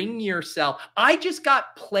cannot bring yourself. I just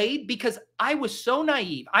got played because I was so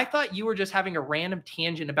naive. I thought you were just having a random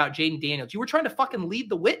tangent about Jaden Daniels. You were trying to fucking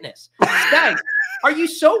lead the witness. Spags, are you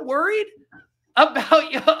so worried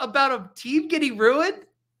about a team getting ruined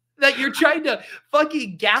that you're trying to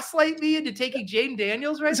fucking gaslight me into taking Jaden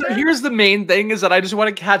Daniels right now? So here's the main thing is that I just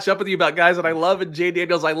want to catch up with you about guys that I love, and Jaden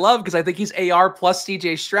Daniels I love because I think he's AR plus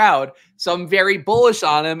CJ Stroud. So I'm very bullish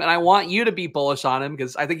on him, and I want you to be bullish on him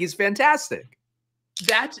because I think he's fantastic.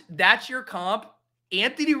 That's your comp.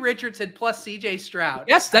 Anthony Richardson plus CJ Stroud.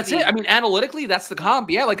 Yes, that's it. I mean, analytically, that's the comp.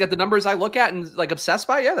 Yeah, like at the numbers I look at and like obsessed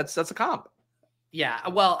by. Yeah, that's a comp. Yeah,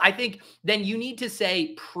 well, I think then you need to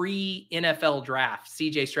say pre-NFL draft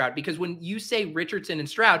CJ Stroud, because when you say Richardson and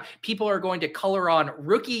Stroud, people are going to color on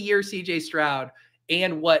rookie year CJ Stroud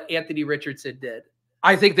and what Anthony Richardson did.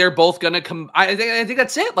 I think they're both going to come. I think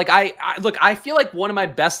that's it. Like look, I feel like one of my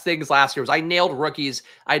best things last year was I nailed rookies.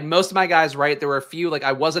 I had most of my guys right. There were a few, like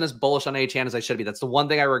I wasn't as bullish on Achane as I should be. That's the one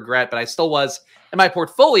thing I regret, but I still was in my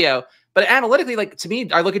portfolio. But analytically, like to me,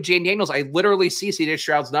 I look at Jaden Daniels. I literally see CJ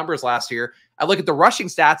Stroud's numbers last year. I look at the rushing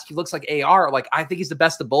stats. He looks like AR. Like I think he's the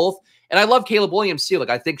best of both. And I love Caleb Williams too. Like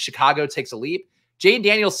I think Chicago takes a leap. Jaden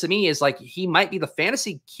Daniels to me is like, he might be the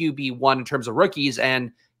fantasy QB1 in terms of rookies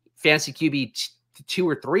and fantasy QB 2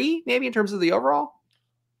 or 3, maybe in terms of the overall.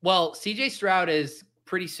 Well, CJ Stroud is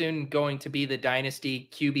pretty soon going to be the dynasty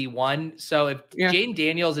QB1. So if Jaden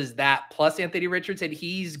Daniels is that plus Anthony Richardson,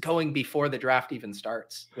 he's going before the draft even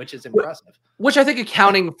starts, which is impressive. Which I think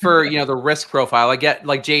accounting for, the risk profile, I get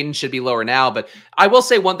like Jaden should be lower now, but I will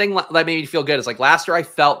say one thing that made me feel good is like last year I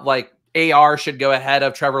felt like AR should go ahead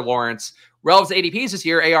of Trevor Lawrence. Relative to ADPs this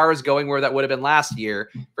year, AR is going where that would have been last year.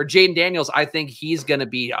 For Jaden Daniels, I think he's going to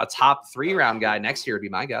be a top 3-round guy next year would be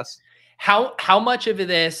my guess. How much of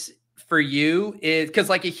this for you is, because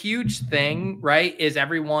like a huge thing, right, is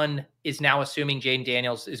everyone is now assuming Jaden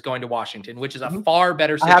Daniels is going to Washington, which is a far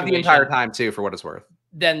better situation. I have the entire time too, for what it's worth.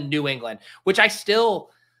 Than New England, which I still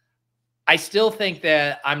think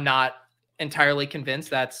that I'm not entirely convinced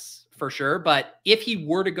that's for sure. But if he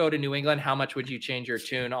were to go to New England, how much would you change your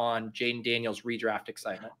tune on Jaden Daniels' redraft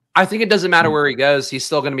excitement? I think it doesn't matter where he goes. He's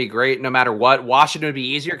still going to be great no matter what. Washington would be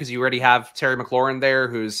easier because you already have Terry McLaurin there,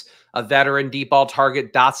 who's a veteran deep ball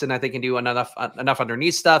target. Dotson, I think, can do enough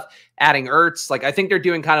underneath stuff. Adding Ertz, like I think they're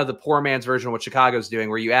doing kind of the poor man's version of what Chicago's doing,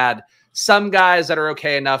 where you add some guys that are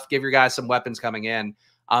okay enough, give your guys some weapons coming in.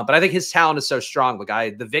 But I think his talent is so strong.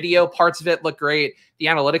 Like the video parts of it look great. The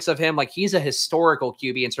analytics of him, like he's a historical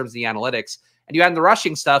QB in terms of the analytics. And you add in the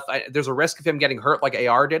rushing stuff, there's a risk of him getting hurt like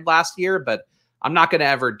AR did last year, but I'm not going to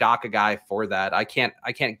ever dock a guy for that. I can't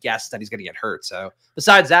guess that he's going to get hurt. So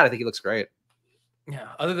besides that, I think he looks great. Yeah.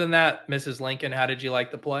 Other than that, Mrs. Lincoln, how did you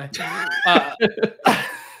like the play?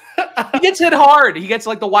 He gets hit hard. He gets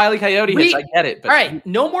like the Wile E. Coyote hits. I get it. But. All right.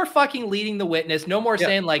 No more fucking leading the witness. No more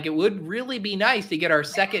saying like it would really be nice to get our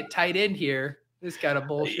second tight end here. This kind of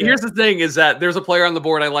bullshit. Here's the thing is that there's a player on the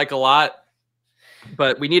board I like a lot,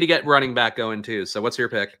 but we need to get running back going too. So what's your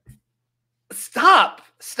pick? Stop.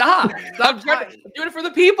 I'm doing it for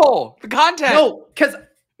the people, the content. No, because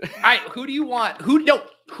who do you want? Who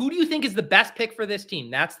do you think is the best pick for this team?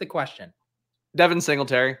 That's the question. Devin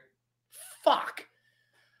Singletary. Fuck.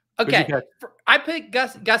 Okay, I picked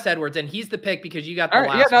Gus Edwards, and he's the pick because you got the last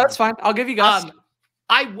one. Yeah, no, that's fine. I'll give you Gus.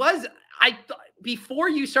 Before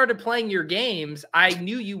you started playing your games, I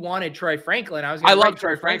knew you wanted Troy Franklin. I love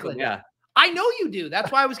Troy Franklin. Yeah, I know you do.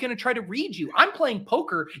 That's why I was going to try to read you. I'm playing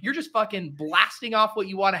poker. You're just fucking blasting off what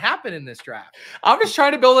you want to happen in this draft. I'm just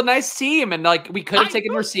trying to build a nice team, and like we could have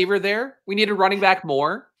taken receiver there. We needed running back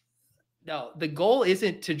more. No, the goal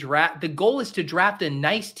isn't to draft. The goal is to draft a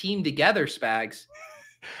nice team together, Spags.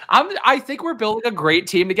 I think we're building a great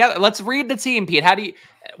team together. Let's read the team, Pete.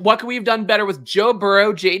 What could we have done better with Joe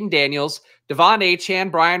Burrow, Jaden Daniels, Devon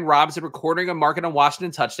Achane, Brian Robinson recording and marking on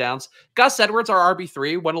Washington touchdowns, Gus Edwards, our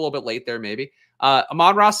RB3, went a little bit late there maybe.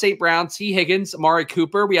 Amon-Ra St. Brown, T. Higgins, Amari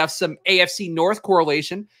Cooper. We have some AFC North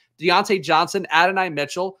correlation. Deontay Johnson, Adonai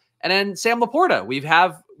Mitchell, and then Sam Laporta. We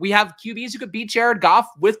have QBs who could beat Jared Goff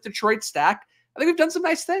with Detroit stack. I think we've done some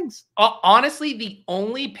nice things. Honestly, the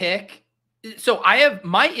only pick. So I have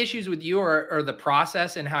my issues with you are the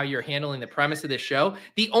process and how you're handling the premise of this show.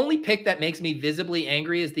 The only pick that makes me visibly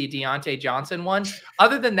angry is the Deontay Johnson one.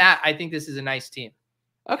 Other than that, I think this is a nice team.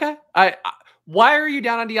 Okay. Why are you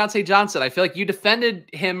down on Deontay Johnson? I feel like you defended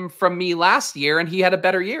him from me last year and he had a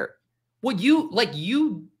better year. Well,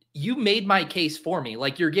 you made my case for me.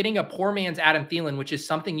 Like you're getting a poor man's Adam Thielen, which is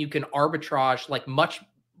something you can arbitrage like much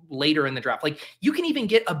later in the draft. Like you can even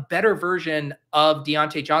get a better version of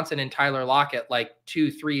Deontay Johnson and Tyler Lockett like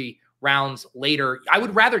 2-3 rounds later. I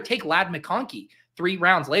would rather take Ladd McConkey 3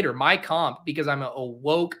 rounds later, my comp, because I'm a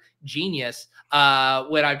woke genius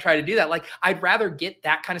when I try to do that. Like I'd rather get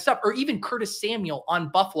that kind of stuff, or even Curtis Samuel on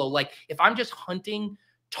Buffalo. Like if I'm just hunting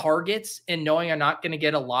targets and knowing I'm not going to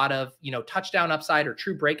get a lot of, touchdown upside or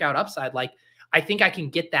true breakout upside, like I think I can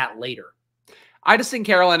get that later. I just think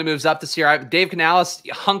Carolina moves up this year. Dave Canales,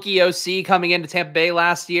 hunky OC coming into Tampa Bay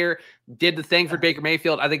last year, did the thing for Baker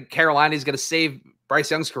Mayfield. I think Carolina is going to save Bryce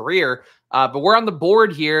Young's career. But we're on the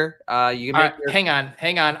board here. You can make hang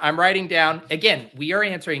on. I'm writing down again. We are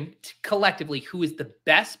answering collectively who is the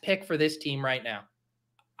best pick for this team right now.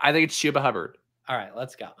 I think it's Chuba Hubbard. All right,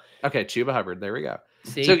 let's go. Okay, Chuba Hubbard. There we go.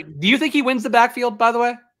 See? So do you think he wins the backfield, by the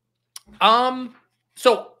way?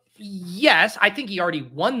 So yes, I think he already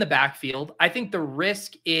won the backfield. I think the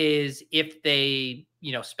risk is if they,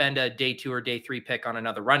 spend a day 2 or day 3 pick on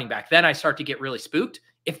another running back, then I start to get really spooked.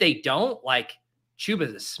 If they don't, like,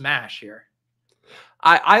 Chuba's a smash here.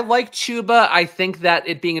 I like Chuba. I think that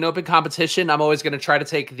it being an open competition, I'm always going to try to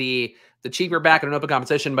take the cheaper back in an open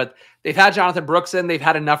competition, but they've had Jonathan Brooks in. They've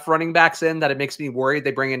had enough running backs in that it makes me worried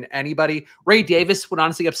they bring in anybody. Ray Davis would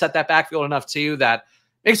honestly upset that backfield enough too that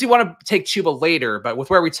makes me want to take Chuba later, but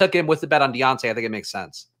with where we took him with the bet on Deontay, I think it makes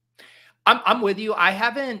sense. I'm with you. I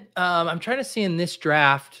haven't, I'm trying to see in this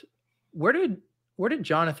draft, where did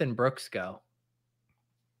Jonathan Brooks go?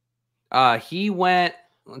 He went,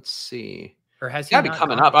 let's see. Or has he gotta be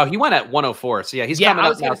coming up? Oh, he went at 104. So yeah, he's coming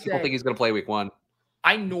up now. People think he's going to play week 1.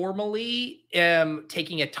 I normally am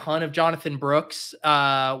taking a ton of Jonathan Brooks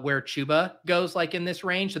where Chuba goes like in this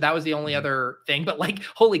range. So that was the only other thing. But like,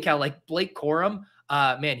 holy cow, like Blake Corum,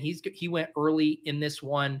 man, he went early in this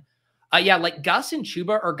one. Yeah, like Gus and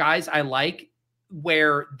Chuba are guys I like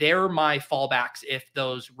where they're my fallbacks if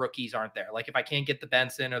those rookies aren't there. Like if I can't get the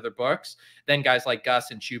Benson or the Brooks, then guys like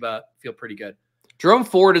Gus and Chuba feel pretty good. Jerome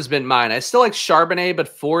Ford has been mine. I still like Charbonnet, but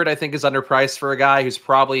Ford I think is underpriced for a guy who's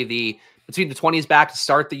probably between the 20s back to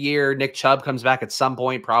start the year. Nick Chubb comes back at some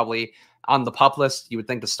point, probably on the pup list, you would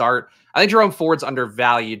think to start. I think Jerome Ford's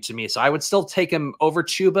undervalued to me, so I would still take him over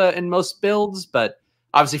Chuba in most builds, but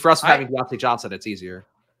obviously for us having Deontay Johnson, it's easier.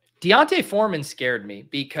 Deontay Foreman scared me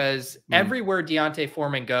because everywhere Deontay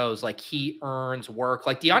Foreman goes, like he earns work.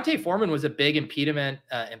 Like Deontay Foreman was a big impediment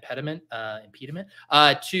to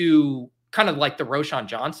kind of like the Roschon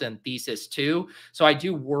Johnson thesis too. So I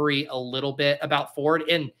do worry a little bit about Ford.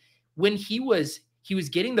 And when he was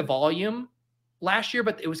getting the volume last year,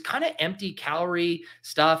 but it was kind of empty calorie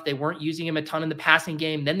stuff. They weren't using him a ton in the passing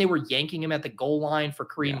game. Then they were yanking him at the goal line for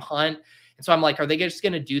Kareem Hunt. And so I'm like, are they just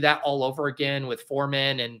going to do that all over again with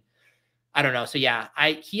Foreman? And I don't know. So yeah,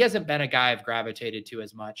 he hasn't been a guy I've gravitated to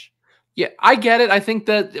as much. Yeah, I get it. I think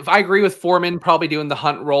that if I agree with Foreman probably doing the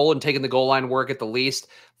Hunt role and taking the goal line work at the least,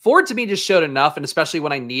 Ford to me just showed enough, and especially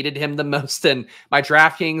when I needed him the most. And my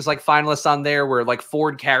DraftKings like finalists on there were like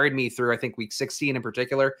Ford carried me through, I think week 16 in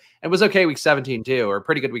particular, and was okay week 17 too, or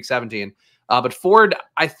pretty good week 17. But Ford,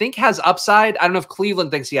 I think, has upside. I don't know if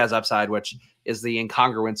Cleveland thinks he has upside, which is the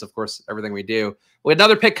incongruence, of course, everything we do. We have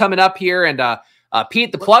another pick coming up here, and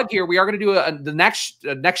Pete, the plug here, we are going to do the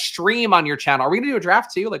next stream on your channel. Are we going to do a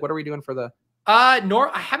draft too? Like, what are we doing for the? I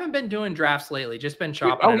haven't been doing drafts lately. Just been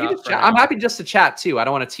chopping it up. I'm happy just to chat too. I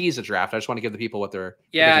don't want to tease a draft. I just want to give the people what they're.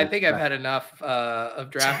 Yeah, I think I've had enough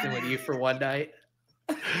of drafting with you for one night.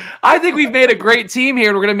 I think we've made a great team here,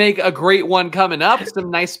 and we're going to make a great one coming up.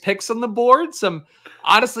 Some nice picks on the board.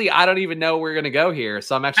 Honestly, I don't even know where we're going to go here,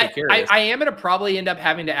 so I'm actually curious. I am going to probably end up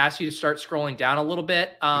having to ask you to start scrolling down a little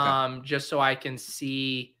bit, just so I can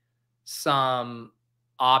see some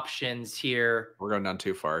options here. We're going down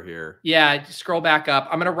too far here. Yeah, scroll back up.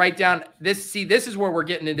 I'm going to write down this. See, this is where we're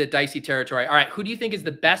getting into dicey territory. All right, who do you think is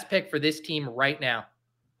the best pick for this team right now?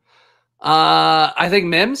 I think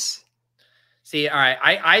Mims. See, all right.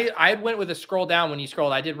 I went with a scroll down when you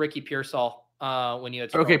scrolled. I did Ricky Pearsall when you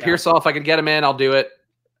had scrolled down. Pearsall, if I could get him in, I'll do it.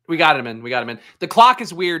 We got him in. The clock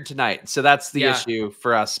is weird tonight, so that's the issue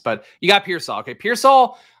for us. But you got Pearsall. Okay,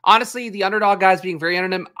 Pearsall, honestly, the underdog guys being very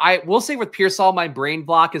under him. I will say with Pearsall, my brain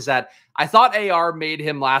block is that I thought AR made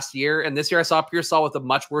him last year, and this year I saw Pearsall with a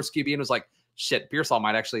much worse QB and was like, shit, Pearsall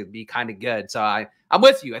might actually be kind of good. So I'm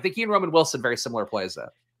with you. I think he and Roman Wilson, very similar plays, though.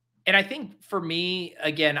 And I think for me,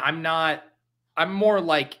 again, I'm more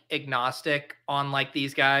like agnostic on like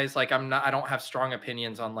these guys. Like I don't have strong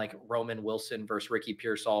opinions on like Roman Wilson versus Ricky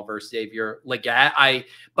Pearsall versus Xavier Legette.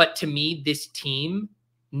 But to me, this team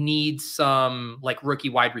needs some like rookie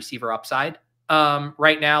wide receiver upside.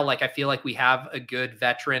 Right now, like I feel like we have a good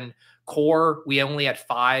veteran core. We only had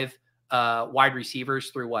 5 wide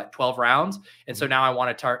receivers through 12 rounds. And so now I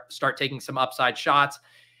want to start taking some upside shots.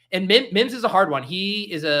 And Mims is a hard one.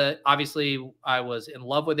 He is obviously I was in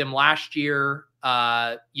love with him last year.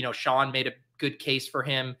 Sean made a good case for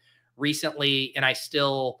him recently. And I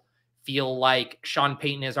still feel like Sean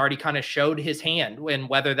Payton has already kind of showed his hand, and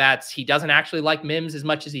whether that's he doesn't actually like Mims as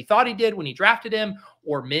much as he thought he did when he drafted him,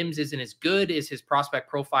 or Mims isn't as good as his prospect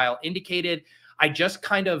profile indicated. I just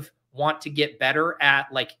kind of want to get better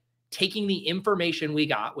at like taking the information we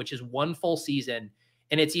got, which is 1 full season,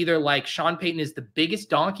 And it's either like Sean Payton is the biggest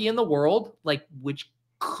donkey in the world, like, which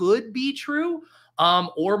could be true,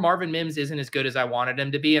 or Marvin Mims isn't as good as I wanted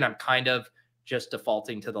him to be. And I'm kind of just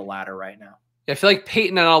defaulting to the latter right now. I feel like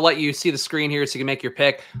Peyton, and I'll let you see the screen here so you can make your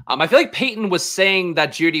pick. I feel like Peyton was saying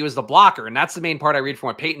that Judy was the blocker, and that's the main part I read from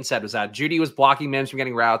what Peyton said, was that Judy was blocking Mims from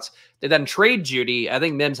getting routes. They then trade Judy. I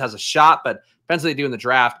think Mims has a shot, but depends what they do in the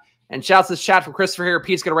draft. And shouts this chat from Christopher here.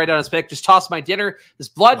 Pete's going to write down his pick. Just toss my dinner. This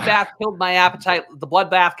bloodbath killed my appetite. The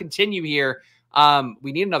bloodbath continue here.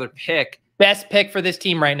 We need another pick. Best pick for this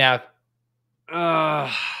team right now.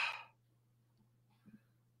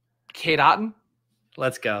 Cade Otton?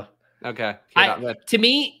 Let's go. Okay. To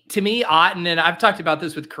me, Otton, and I've talked about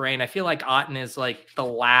this with Corain, I feel like Otton is like the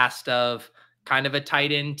last of kind of a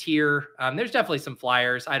tight end tier. There's definitely some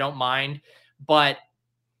flyers. I don't mind. But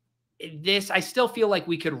I still feel like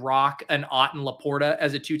we could rock an Otton Laporta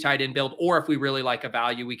as a 2 tight end build, or if we really like a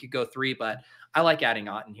value, we could go 3, but I like adding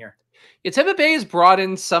Otton here. Yeah, Tampa Bay has brought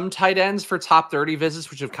in some tight ends for top 30 visits,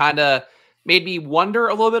 which have kind of made me wonder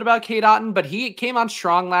a little bit about Cade Otton, but he came on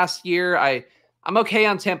strong last year. I'm okay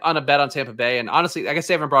on a bet on Tampa Bay, and honestly, I guess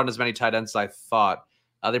they haven't brought in as many tight ends as I thought.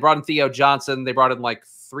 They brought in Theo Johnson. They brought in like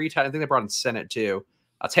 3 tight ends. I think they brought in Sennett too.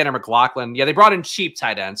 Tanner McLaughlin. Yeah, they brought in cheap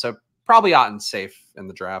tight ends, so probably Otton's safe in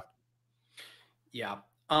the draft. Yeah.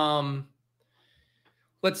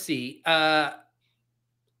 Let's see.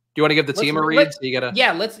 Do you want to give the team a read? So you gotta...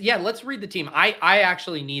 let's read the team. I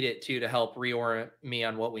actually need it to help reorient me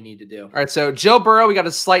on what we need to do. All right, so Joe Burrow, we got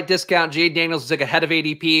a slight discount. Jade Daniels is like ahead of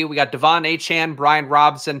ADP. We got Devon Achane, Brian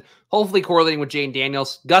Robinson, hopefully correlating with Jane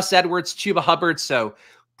Daniels. Gus Edwards, Chuba Hubbard, so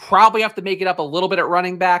probably have to make it up a little bit at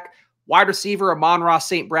running back. Wide receiver, Amon-Ra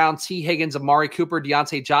St. Brown, T. Higgins, Amari Cooper,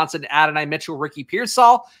 Deontay Johnson, Adonai Mitchell, Ricky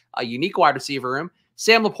Pearsall, a unique wide receiver room.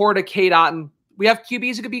 Sam Laporta, Cade Otton. We have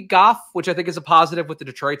QBs who could be Goff, which I think is a positive with the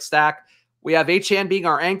Detroit stack. We have Achane being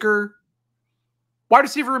our anchor. Wide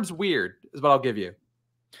receiver room's weird, is what I'll give you.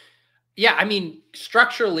 Yeah, I mean,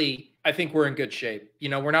 structurally, I think we're in good shape. You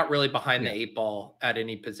know, we're not really behind the 8 ball at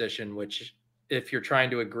any position, which if you're trying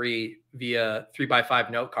to agree via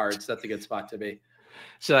 3x5 note cards, that's a good spot to be.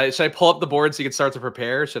 Should I pull up the board so you can start to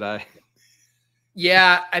prepare? Should I?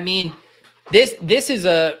 Yeah, I mean, this is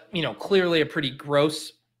a, clearly a pretty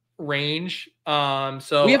gross range.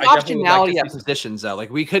 So we have optionality at positions though.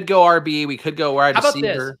 Like we could go RB, we could go wide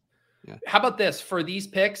receiver. How about this for these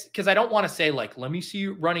picks? Because I don't want to say like, let me see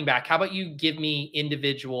you running back. How about you give me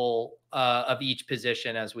individual of each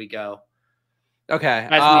position as we go? Okay.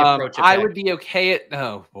 As we approach I would be okay at,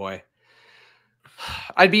 oh boy.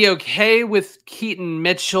 I'd be okay with Keaton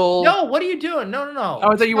Mitchell. No, what are you doing? No. Oh,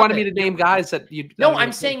 I thought you wanted me to name guys that you. No,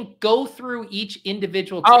 I'm saying go through each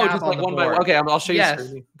individual. Oh, just like one by one. Okay, I'll show you.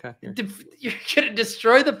 Yes. Okay, you're gonna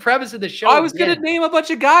destroy the premise of the show. I was gonna name a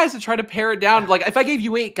bunch of guys to try to pare it down. Like if I gave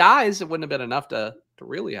you 8 guys, it wouldn't have been enough to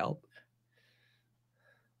really help.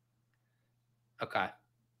 Okay.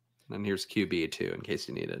 And here's QB too, in case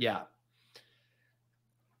you need it. Yeah.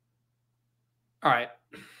 All right.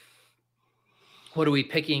 What are we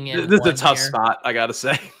picking in? This is a tough spot, I gotta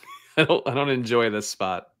say. I don't enjoy this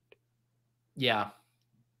spot. Yeah.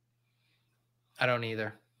 I don't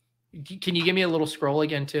either. Can you give me a little scroll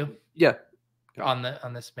again too? Yeah. On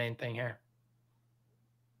this main thing here.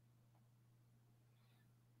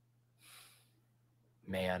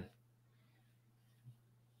 Man.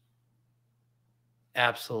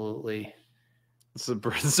 Absolutely. It's a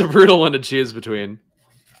brutal one to choose between.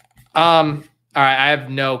 All right, I have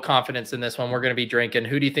no confidence in this one. We're going to be drinking.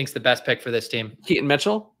 Who do you think's the best pick for this team? Keaton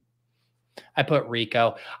Mitchell. I put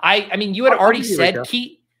Rico. I mean, you had already said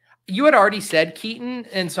Keaton. You had already said Keaton,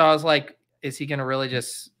 and so I was like, is he going to really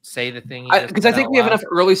just say the thing? Because I think we have enough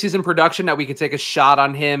early season production that we could take a shot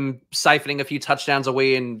on him siphoning a few touchdowns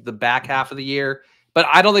away in the back half of the year. But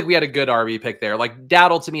I don't think we had a good RB pick there. Like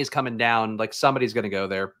Dowdle to me is coming down. Like somebody's going to go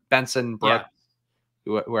there. Benson, Brooks,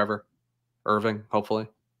 whoever, Irving, hopefully.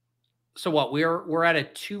 So what we're at a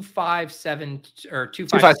 2.57 or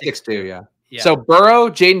 2.562, yeah. So Burrow,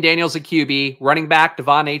 Jaden Daniels at QB, running back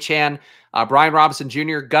Devon Achane, Brian Robinson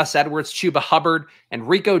Jr., Gus Edwards, Chuba Hubbard, and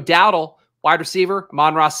Rico Dowdle, wide receiver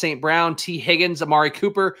Amon-Ra St. Brown, T. Higgins, Amari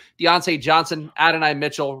Cooper, Deontay Johnson, Adonai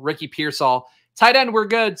Mitchell, Ricky Pearsall. Tight end, we're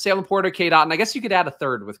good. Salem Porter, Cade Otton. I guess you could add a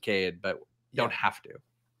third with Cade, but you don't have to.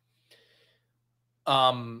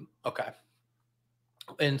 Okay.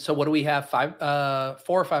 And so what do we have? 4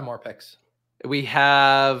 or 5 more picks? We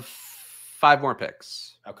have 5 more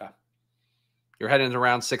picks. Okay. You're heading to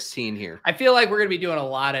round 16 here. I feel like we're going to be doing a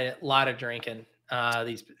lot of drinking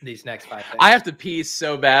these next 5 picks. I have to pee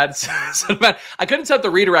so bad. So bad. I couldn't set the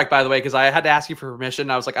redirect, by the way, because I had to ask you for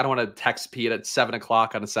permission. I was like, I don't want to text Pete at 7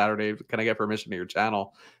 o'clock on a Saturday. Can I get permission to your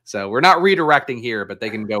channel? So we're not redirecting here, but they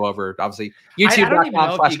can go over, obviously,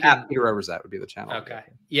 youtube.com/@PeterOverzet would be the channel. Okay.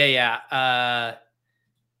 Yeah.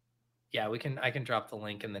 Yeah, I can drop the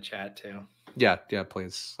link in the chat too. Yeah,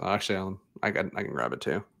 please. Actually, I can grab it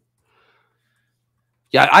too.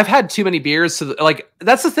 Yeah, I've had too many beers. So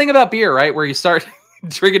that's the thing about beer, right? Where you start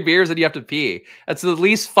drinking beers and you have to pee. That's the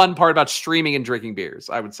least fun part about streaming and drinking beers,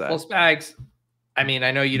 I would say. Well, Spags, I mean,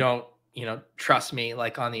 I know you don't, trust me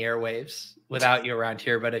like on the airwaves without you around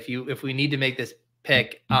here, but if we need to make this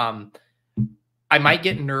pick, I might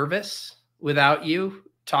get nervous without you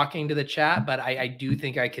talking to the chat, but I do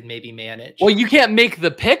think I could maybe manage. Well, you can't make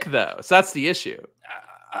the pick though, so that's the issue.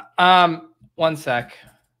 1 sec.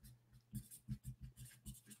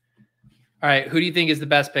 All right, who do you think is the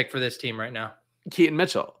best pick for this team right now? Keaton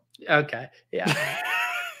Mitchell. Okay, yeah.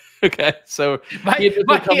 Okay, so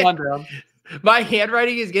my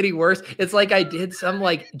handwriting is getting worse. It's like I did some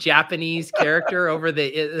like Japanese character over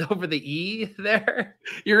the E there.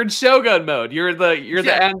 You're in Shogun mode. You're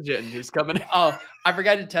the engine who's coming in. Oh, I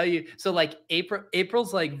forgot to tell you. So like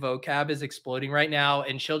April's like vocab is exploding right now,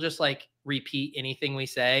 and she'll just like repeat anything we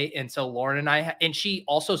say. And so Lauren and I, and she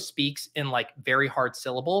also speaks in like very hard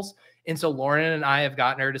syllables. And so Lauren and I have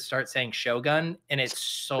gotten her to start saying Shogun, and it's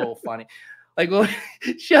so funny. Like, well,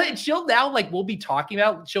 she'll now like we'll be talking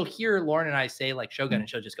about. She'll hear Lauren and I say like Shogun, and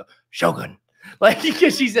she'll just go Shogun, like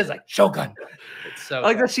because she says like Shogun. It's so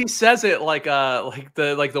like that she says it like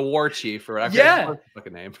the war chief or whatever. Yeah,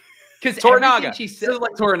 fucking name. Because Toranaga. She says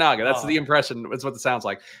like Toranaga. That's the impression. That's what it sounds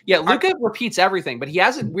like. Yeah, Luca repeats everything, but he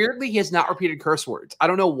has not repeated curse words. I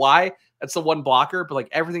don't know why. That's the one blocker, but like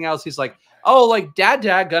everything else, he's like, oh, like dad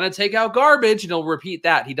gonna take out garbage, and he'll repeat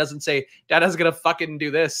that. He doesn't say dad's gonna fucking do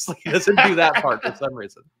this. Like he doesn't do that part for some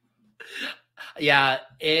reason. Yeah,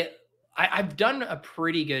 I've done a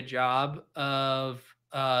pretty good job of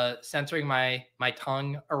censoring my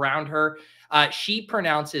tongue around her. She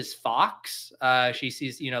pronounces fox. She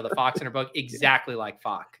sees, the fox in her book exactly like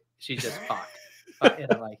Fox. She's just Fox.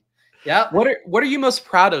 Like, yeah. What are you most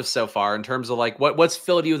proud of so far in terms of like what's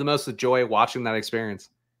filled you the most with joy watching that experience?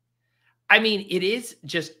 I mean, it is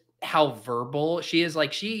just how verbal she is.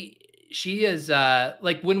 Like she is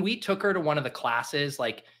like when we took her to one of the classes,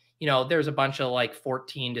 like, there's a bunch of like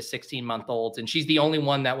 14 to 16-month-olds, and she's the only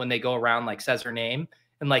one that when they go around like says her name.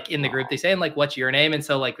 And like in the group, they say, and like, what's your name? And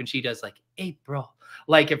so like when she does like April,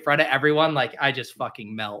 like in front of everyone, like I just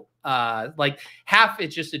fucking melt. Like half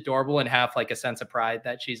it's just adorable and half like a sense of pride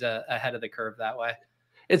that she's ahead of the curve that way.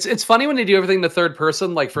 It's funny when they do everything in the third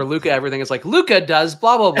person. Like for Luca, everything is like Luca does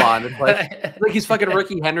blah blah blah. And it's like he's fucking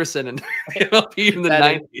Ricky Henderson and MLP in the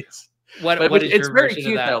 90s. What is it's your very version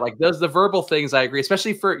cute of that? though. Like the verbal things, I agree,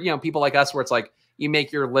 especially for people like us, where it's like you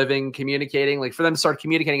make your living communicating. Like for them to start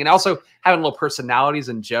communicating and also having little personalities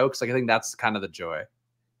and jokes. Like I think that's kind of the joy.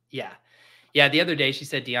 Yeah. The other day she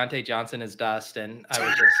said Deontay Johnson is dust, and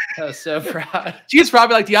I was so proud. She was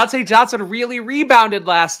probably like Deontay Johnson really rebounded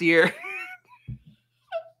last year.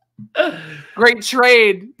 Great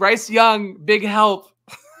trade, Bryce Young, big help.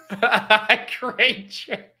 Great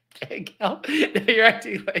trade, big help. You're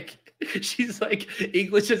acting like she's like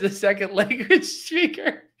English as a second language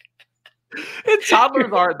speaker. And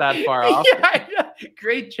toddlers aren't that far off. Yeah, I know.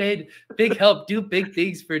 Great trade, big help, do big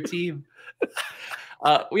things for a team.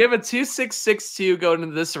 We have a 2-6-6-2 going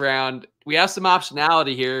into this round. We have some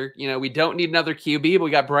optionality here. We don't need another QB, but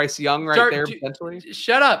we got Bryce Young there potentially.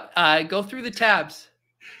 Shut up. Go through the tabs.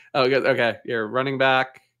 Oh, good. Okay. You're running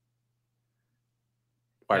back,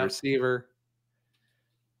 wide receiver,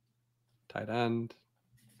 tight end.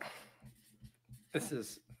 This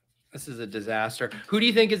is a disaster. Who do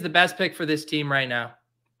you think is the best pick for this team right now?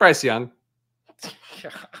 Bryce Young.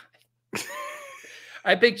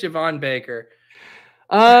 I picked Javon Baker.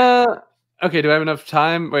 Okay. Do I have enough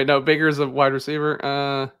time? Wait, no. Baker's a wide receiver.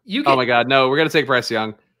 Oh my God, no. We're gonna take Bryce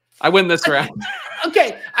Young. I win this round.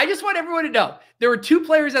 Okay, I just want everyone to know there were two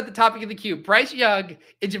players at the top of the queue, Bryce Young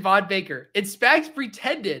and Javon Baker. And Spags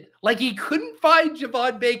pretended like he couldn't find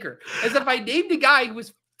Javon Baker, as if I named a guy who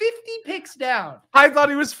was 50 picks down. I thought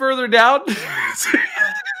he was further down.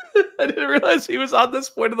 I didn't realize he was on this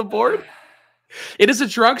point of the board. It is a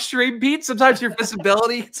drunk stream, Pete. Sometimes your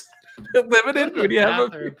visibility is limited when you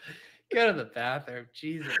have a... Go to the bathroom.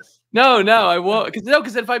 Jesus. No, I won't.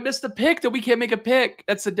 Because if I miss the pick, then we can't make a pick.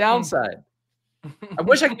 That's the downside. I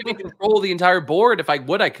wish I could give you control of the entire board. If I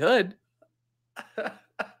would, I could.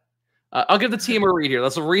 I'll give the team a read here.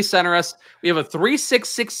 Let's recenter us. We have a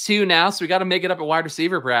 3-6-6-2 now, so we got to make it up at wide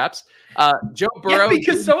receiver, perhaps. Joe Burrow. Yeah,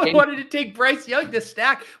 because someone wanted to take Bryce Young to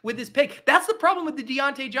stack with this pick. That's the problem with the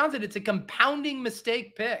Deontay Johnson. It's a compounding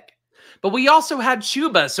mistake pick. But we also had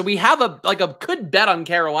Chuba, so we have a good bet on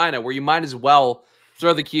Carolina where you might as well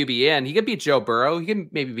throw the QB in. He could beat Joe Burrow. He can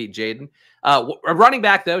maybe beat Jaden. A running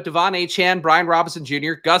back, though, Devon Achane, Brian Robinson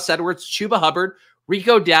Jr., Gus Edwards, Chuba Hubbard,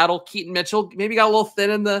 Rico Dowdle, Keaton Mitchell. Maybe got a little thin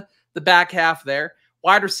in the back half there.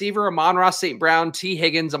 Wide receiver, Amon-Ra St. Brown, T.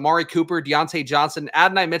 Higgins, Amari Cooper, Deontay Johnson,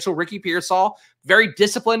 Adonai Mitchell, Ricky Pearsall. Very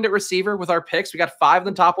disciplined at receiver with our picks. We got 5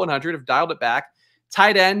 in the top 100, have dialed it back.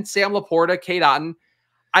 Tight end, Sam Laporta, Kate Otten.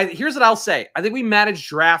 Here's what I'll say. I think we managed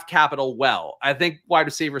draft capital well. I think wide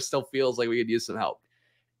receiver still feels like we could use some help.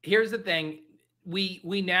 Here's the thing.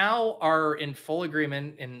 We now are in full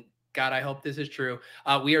agreement, and God, I hope this is true.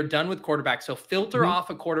 We are done with quarterback. So filter off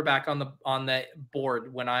a quarterback on the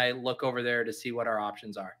board when I look over there to see what our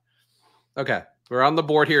options are. Okay. We're on the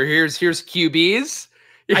board here. Here's QBs.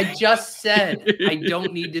 I just said I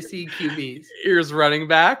don't need to see QBs. Here's running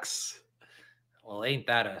backs. Well, ain't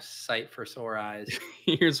that a sight for sore eyes?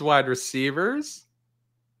 Here's wide receivers.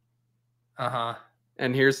 Uh-huh.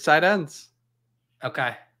 And here's tight ends.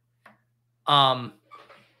 Okay. Hang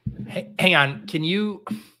on. Can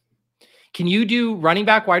you do running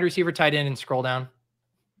back, wide receiver, tight end, and scroll down?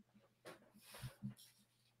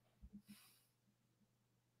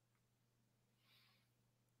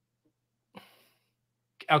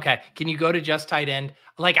 Okay. Can you go to just tight end?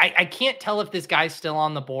 Like, I can't tell if this guy's still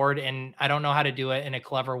on the board, and I don't know how to do it in a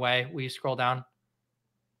clever way. Will you scroll down?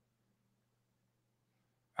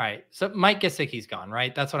 All right. So Mike Gesicki's gone,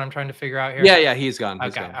 right? That's what I'm trying to figure out here. Yeah, he's gone.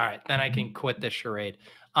 He's gone. All right. Then I can quit this charade.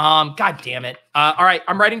 God damn it. All right.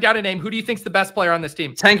 I'm writing down a name. Who do you think's the best player on this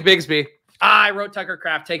team? Tank Bigsby. I wrote Tucker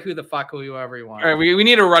Kraft. Take whoever you want. All right. We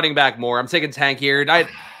need a running back more. I'm taking Tank here.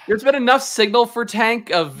 There's been enough signal for Tank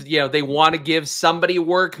of, they want to give somebody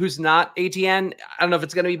work who's not ATN. I don't know if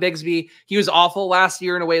it's going to be Bigsby. He was awful last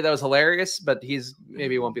year in a way that was hilarious, but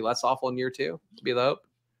maybe won't be less awful in year 2. To be the hope.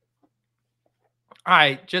 All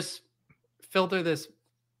right. Just filter this.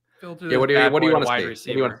 What do you want to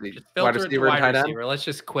see? Wide receiver and tight end? Let's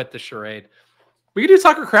just quit the charade. We can do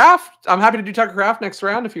Tucker Kraft. I'm happy to do Tucker Kraft next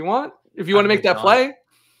round if you want. If you want to make that play.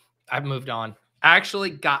 I've moved on.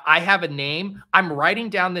 I have a name. I'm writing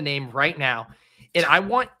down the name right now. And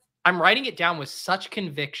I'm writing it down with such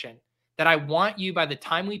conviction that I want you, by the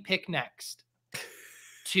time we pick next,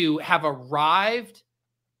 to have arrived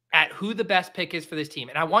at who the best pick is for this team.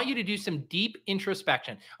 And I want you to do some deep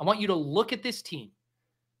introspection. I want you to look at this team.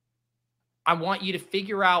 I want you to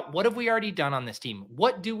figure out, what have we already done on this team?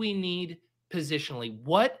 What do we need positionally?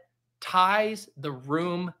 What ties the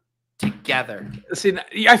room together? See,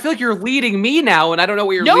 I feel like you're leading me now, and I don't know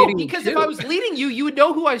what you're leading me to. No, because if I was leading you, you would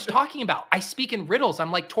know who I was talking about. I speak in riddles.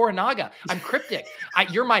 I'm like Toranaga. I'm cryptic.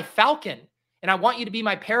 You're my falcon, and I want you to be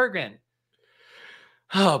my peregrine.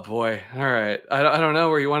 Oh, boy. All right. I don't know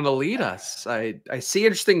where you wanted to lead us. I see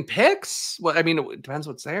interesting picks. Well, I mean, it depends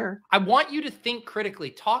what's there. I want you to think critically.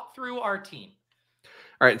 Talk through our team.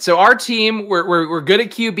 All right. So our team, we're good at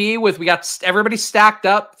QB. We got everybody stacked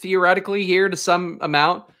up theoretically here to some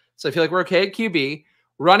amount. So I feel like we're okay at QB.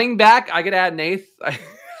 Running back, I could add Nath.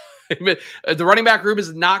 The running back group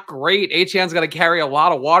is not great. Achane's got to carry a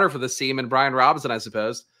lot of water for this team, and Brian Robinson, I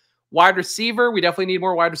suppose. Wide receiver, we definitely need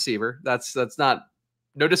more wide receiver. That's not...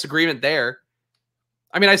 No disagreement there.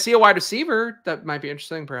 I mean, I see a wide receiver that might be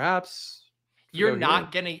interesting, perhaps. You're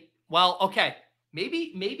not going to... Well, okay.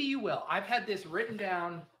 Maybe you will. I've had this written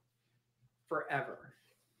down forever.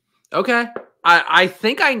 Okay. I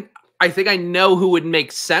think I know who would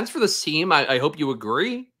make sense for this team. I hope you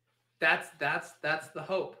agree. That's the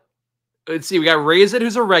hope. Let's see. We got Raise It,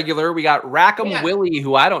 who's a regular. We got Rackham Willie,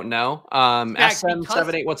 who I don't know.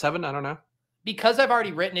 SM7817. I don't know. Because I've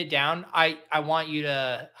already written it down, I want you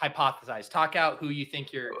to hypothesize. Talk out who you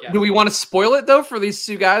think you're guessing. Do we want to spoil it, though, for these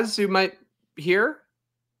two guys who might hear?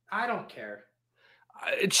 I don't care.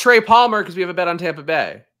 It's Trey Palmer, because we have a bet on Tampa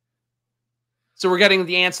Bay. So we're getting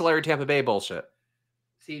the ancillary Tampa Bay bullshit.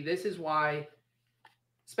 See, this is why...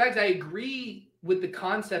 Spags, I agree with the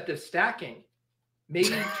concept of stacking.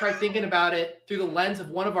 Maybe try thinking about it through the lens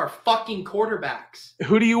of one of our fucking quarterbacks.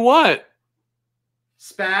 Who do you want?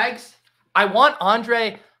 Spags... I want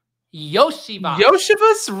Andre Yoshivas.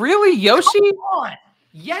 Yoshivas? Really? Yoshi? Come on.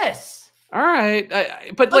 Yes. All right.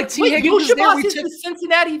 But like T. Higgins is the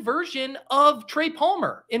Cincinnati version of Trey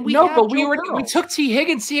Palmer. And we took T.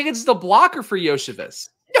 Higgins. T. Higgins is the blocker for Yoshivas.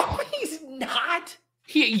 No, he's not.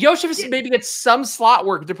 Yoshivas maybe gets some slot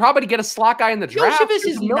work. They're probably to get a slot guy in the draft. Yoshivas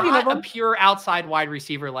is not a pure outside wide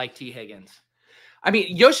receiver like T. Higgins. I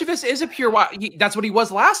mean, Yoshivas is a pure wide. That's what he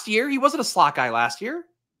was last year. He wasn't a slot guy last year.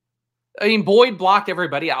 I mean, Boyd blocked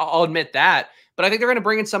everybody. I'll admit that. But I think they're going to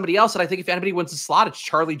bring in somebody else. And I think if anybody wins the slot, it's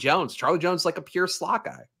Charlie Jones. Charlie Jones is like a pure slot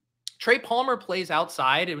guy. Trey Palmer plays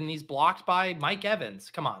outside and he's blocked by Mike Evans.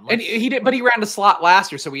 Come on. And he did, but he ran the slot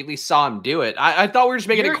last year, so we at least saw him do it. I thought we were just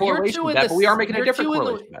making a correlation bet, but we are making a different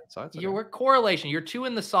correlation bet. So that's okay. You're correlation. You're 2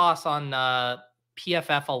 in the sauce on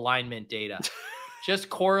PFF alignment data. Just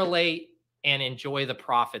correlate and enjoy the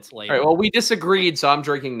profits later. All right. Well, we disagreed, so I'm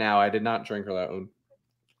drinking now. I did not drink for that one.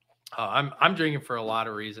 Oh, I'm drinking for a lot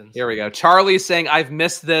of reasons. Here we go. Charlie's saying, I've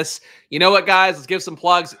missed this. You know what, guys? Let's give some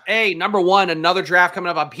plugs. Hey, number 1, another draft coming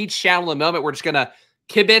up on Pete's channel in a moment. We're just going to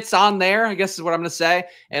kibitz on there, I guess is what I'm going to say.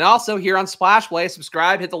 And also here on Splash Play,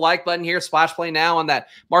 subscribe, hit the like button here. Splash Play now on that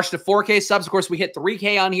march to 4K subs. Of course, we hit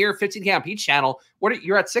 3K on here, 15K on Pete's channel.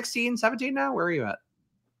 You're at 16, 17 now? Where are you at?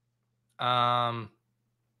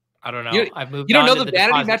 I don't know. I've moved. You don't know the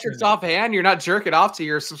vanity metrics offhand. You're not jerking off to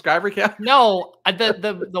your subscriber count. No,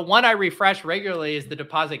 the one I refresh regularly is the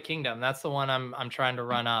Deposit Kingdom. That's the one I'm trying to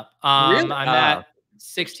run up. Really? I'm at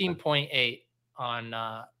 16.8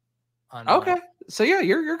 on. Okay, so yeah,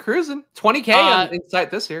 you're cruising 20K on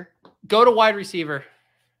Insight this year. Go to wide receiver.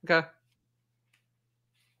 Okay.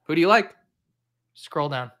 Who do you like? Scroll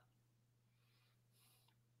down.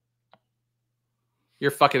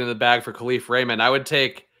 You're fucking in the bag for Khalif Raymond. I would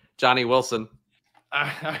take Johnny Wilson. All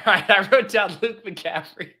right, I wrote down Luke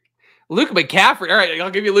McCaffrey. Luke McCaffrey. All right,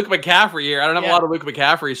 I'll give you Luke McCaffrey here. I don't have a lot of Luke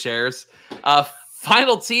McCaffrey shares.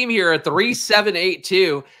 Final team here at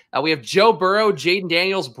 3-7-8-2. We have Joe Burrow, Jaden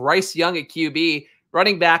Daniels, Bryce Young at QB.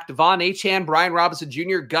 Running back, Devon Achane, Brian Robinson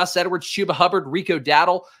Jr., Gus Edwards, Chuba Hubbard, Rico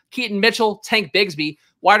Daddle, Keaton Mitchell, Tank Bigsby.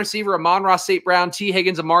 Wide receiver, Amon-Ra St. Brown, T.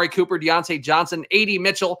 Higgins, Amari Cooper, Deontay Johnson, A.D.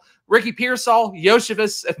 Mitchell, Ricky Pearsall,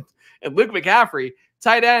 Yoshivas, and Luke McCaffrey.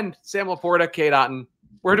 Tight end, Sam Laporta, Kate Otten.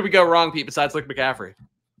 Where do we go wrong, Pete, besides Luke McCaffrey?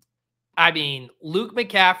 I mean, Luke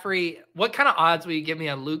McCaffrey, what kind of odds will you give me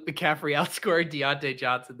on Luke McCaffrey outscoring Deontay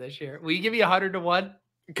Johnson this year? Will you give me 100-1?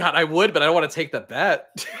 God, I would, but I don't want to take the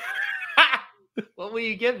bet. What will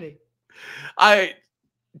you give me?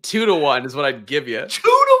 2-1 is what I'd give you. 2-1?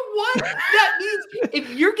 That means if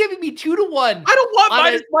you're giving me 2-1, I don't want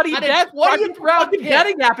minus money bet. 20th round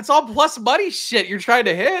betting app. It's all plus money shit you're trying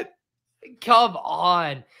to hit. Come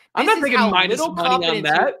on. I'm not taking minus money on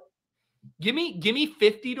that. Give me 50-1.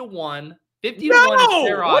 50-1 is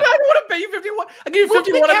fair odds. I don't want to pay you 51. I give you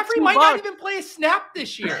 51. McCaffrey might not even play a snap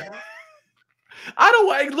this year. I don't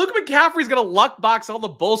want. Luke McCaffrey's gonna luck box all the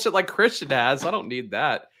bullshit like Christian has. I don't need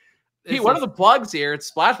that. Pete, what are the plugs here? It's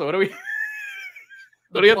Splash. What do we?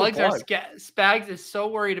 The plugs are Spags is so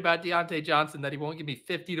worried about Deontay Johnson that he won't give me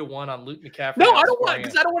 50-1 on Luke McCaffrey. No, I don't want,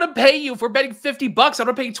 because I don't want to pay you. If we're betting $50, I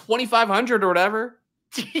don't pay you $2,500 or whatever.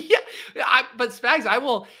 Yeah, but Spags, I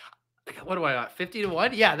will. What do I got?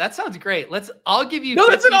 50-1? Yeah, that sounds great. I'll give you. No, $50.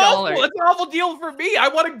 that's an awful deal for me. I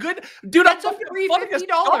want a good dude. That's a free $50.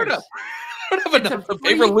 I don't have enough to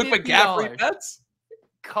pay for Luke McCaffrey bets.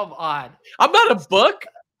 Come on, I'm not a book.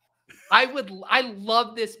 I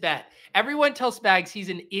love this bet. Everyone tells Spags he's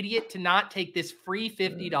an idiot to not take this free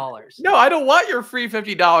 $50. No, I don't want your free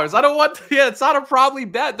 $50. I don't want. Yeah, it's not a probably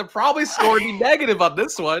bet. The probably score would be negative on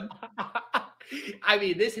this one. I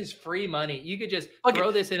mean, this is free money. You could just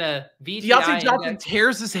throw this in a VTI. Deontay Johnson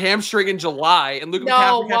tears his hamstring in July, and Luke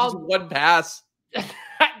McCaffrey catches one pass.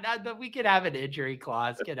 We could have an injury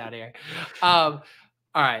clause. Get out of here. All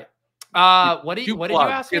right. What did you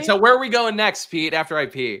ask me? So where are we going next, Pete? After I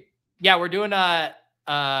pee? Yeah, we're doing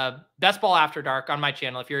Best Ball After Dark on my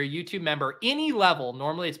channel. If you're a YouTube member, any level,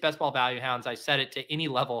 normally it's Best Ball Value Hounds. I set it to any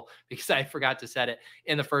level because I forgot to set it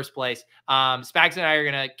in the first place. Spags and I are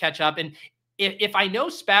going to catch up. And if I know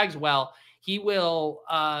Spags well, he will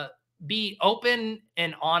be open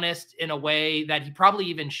and honest in a way that he probably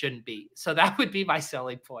even shouldn't be. So that would be my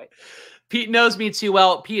selling point. Pete knows me too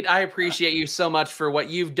well. Pete, I appreciate you so much for what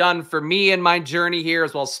you've done for me and my journey here,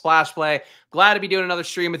 as well as Splash Play. Glad to be doing another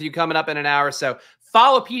stream with you coming up in an hour. So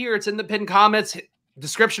follow Pete here. It's in the pinned comments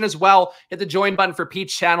description as well. Hit the join button for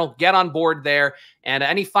Pete's channel. Get on board there. And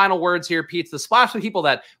any final words here, Pete? The Splash Play people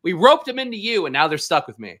that we roped them into you, and now they're stuck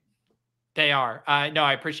with me. They are. No,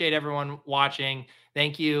 I appreciate everyone watching.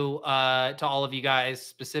 Thank you to all of you guys,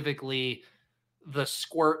 specifically the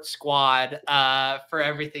Squirt Squad, for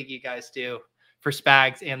everything you guys do for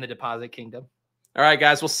Spags and the Deposit Kingdom. All right,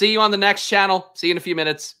 guys. We'll see you on the next channel. See you in a few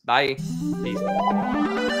minutes. Bye. Peace.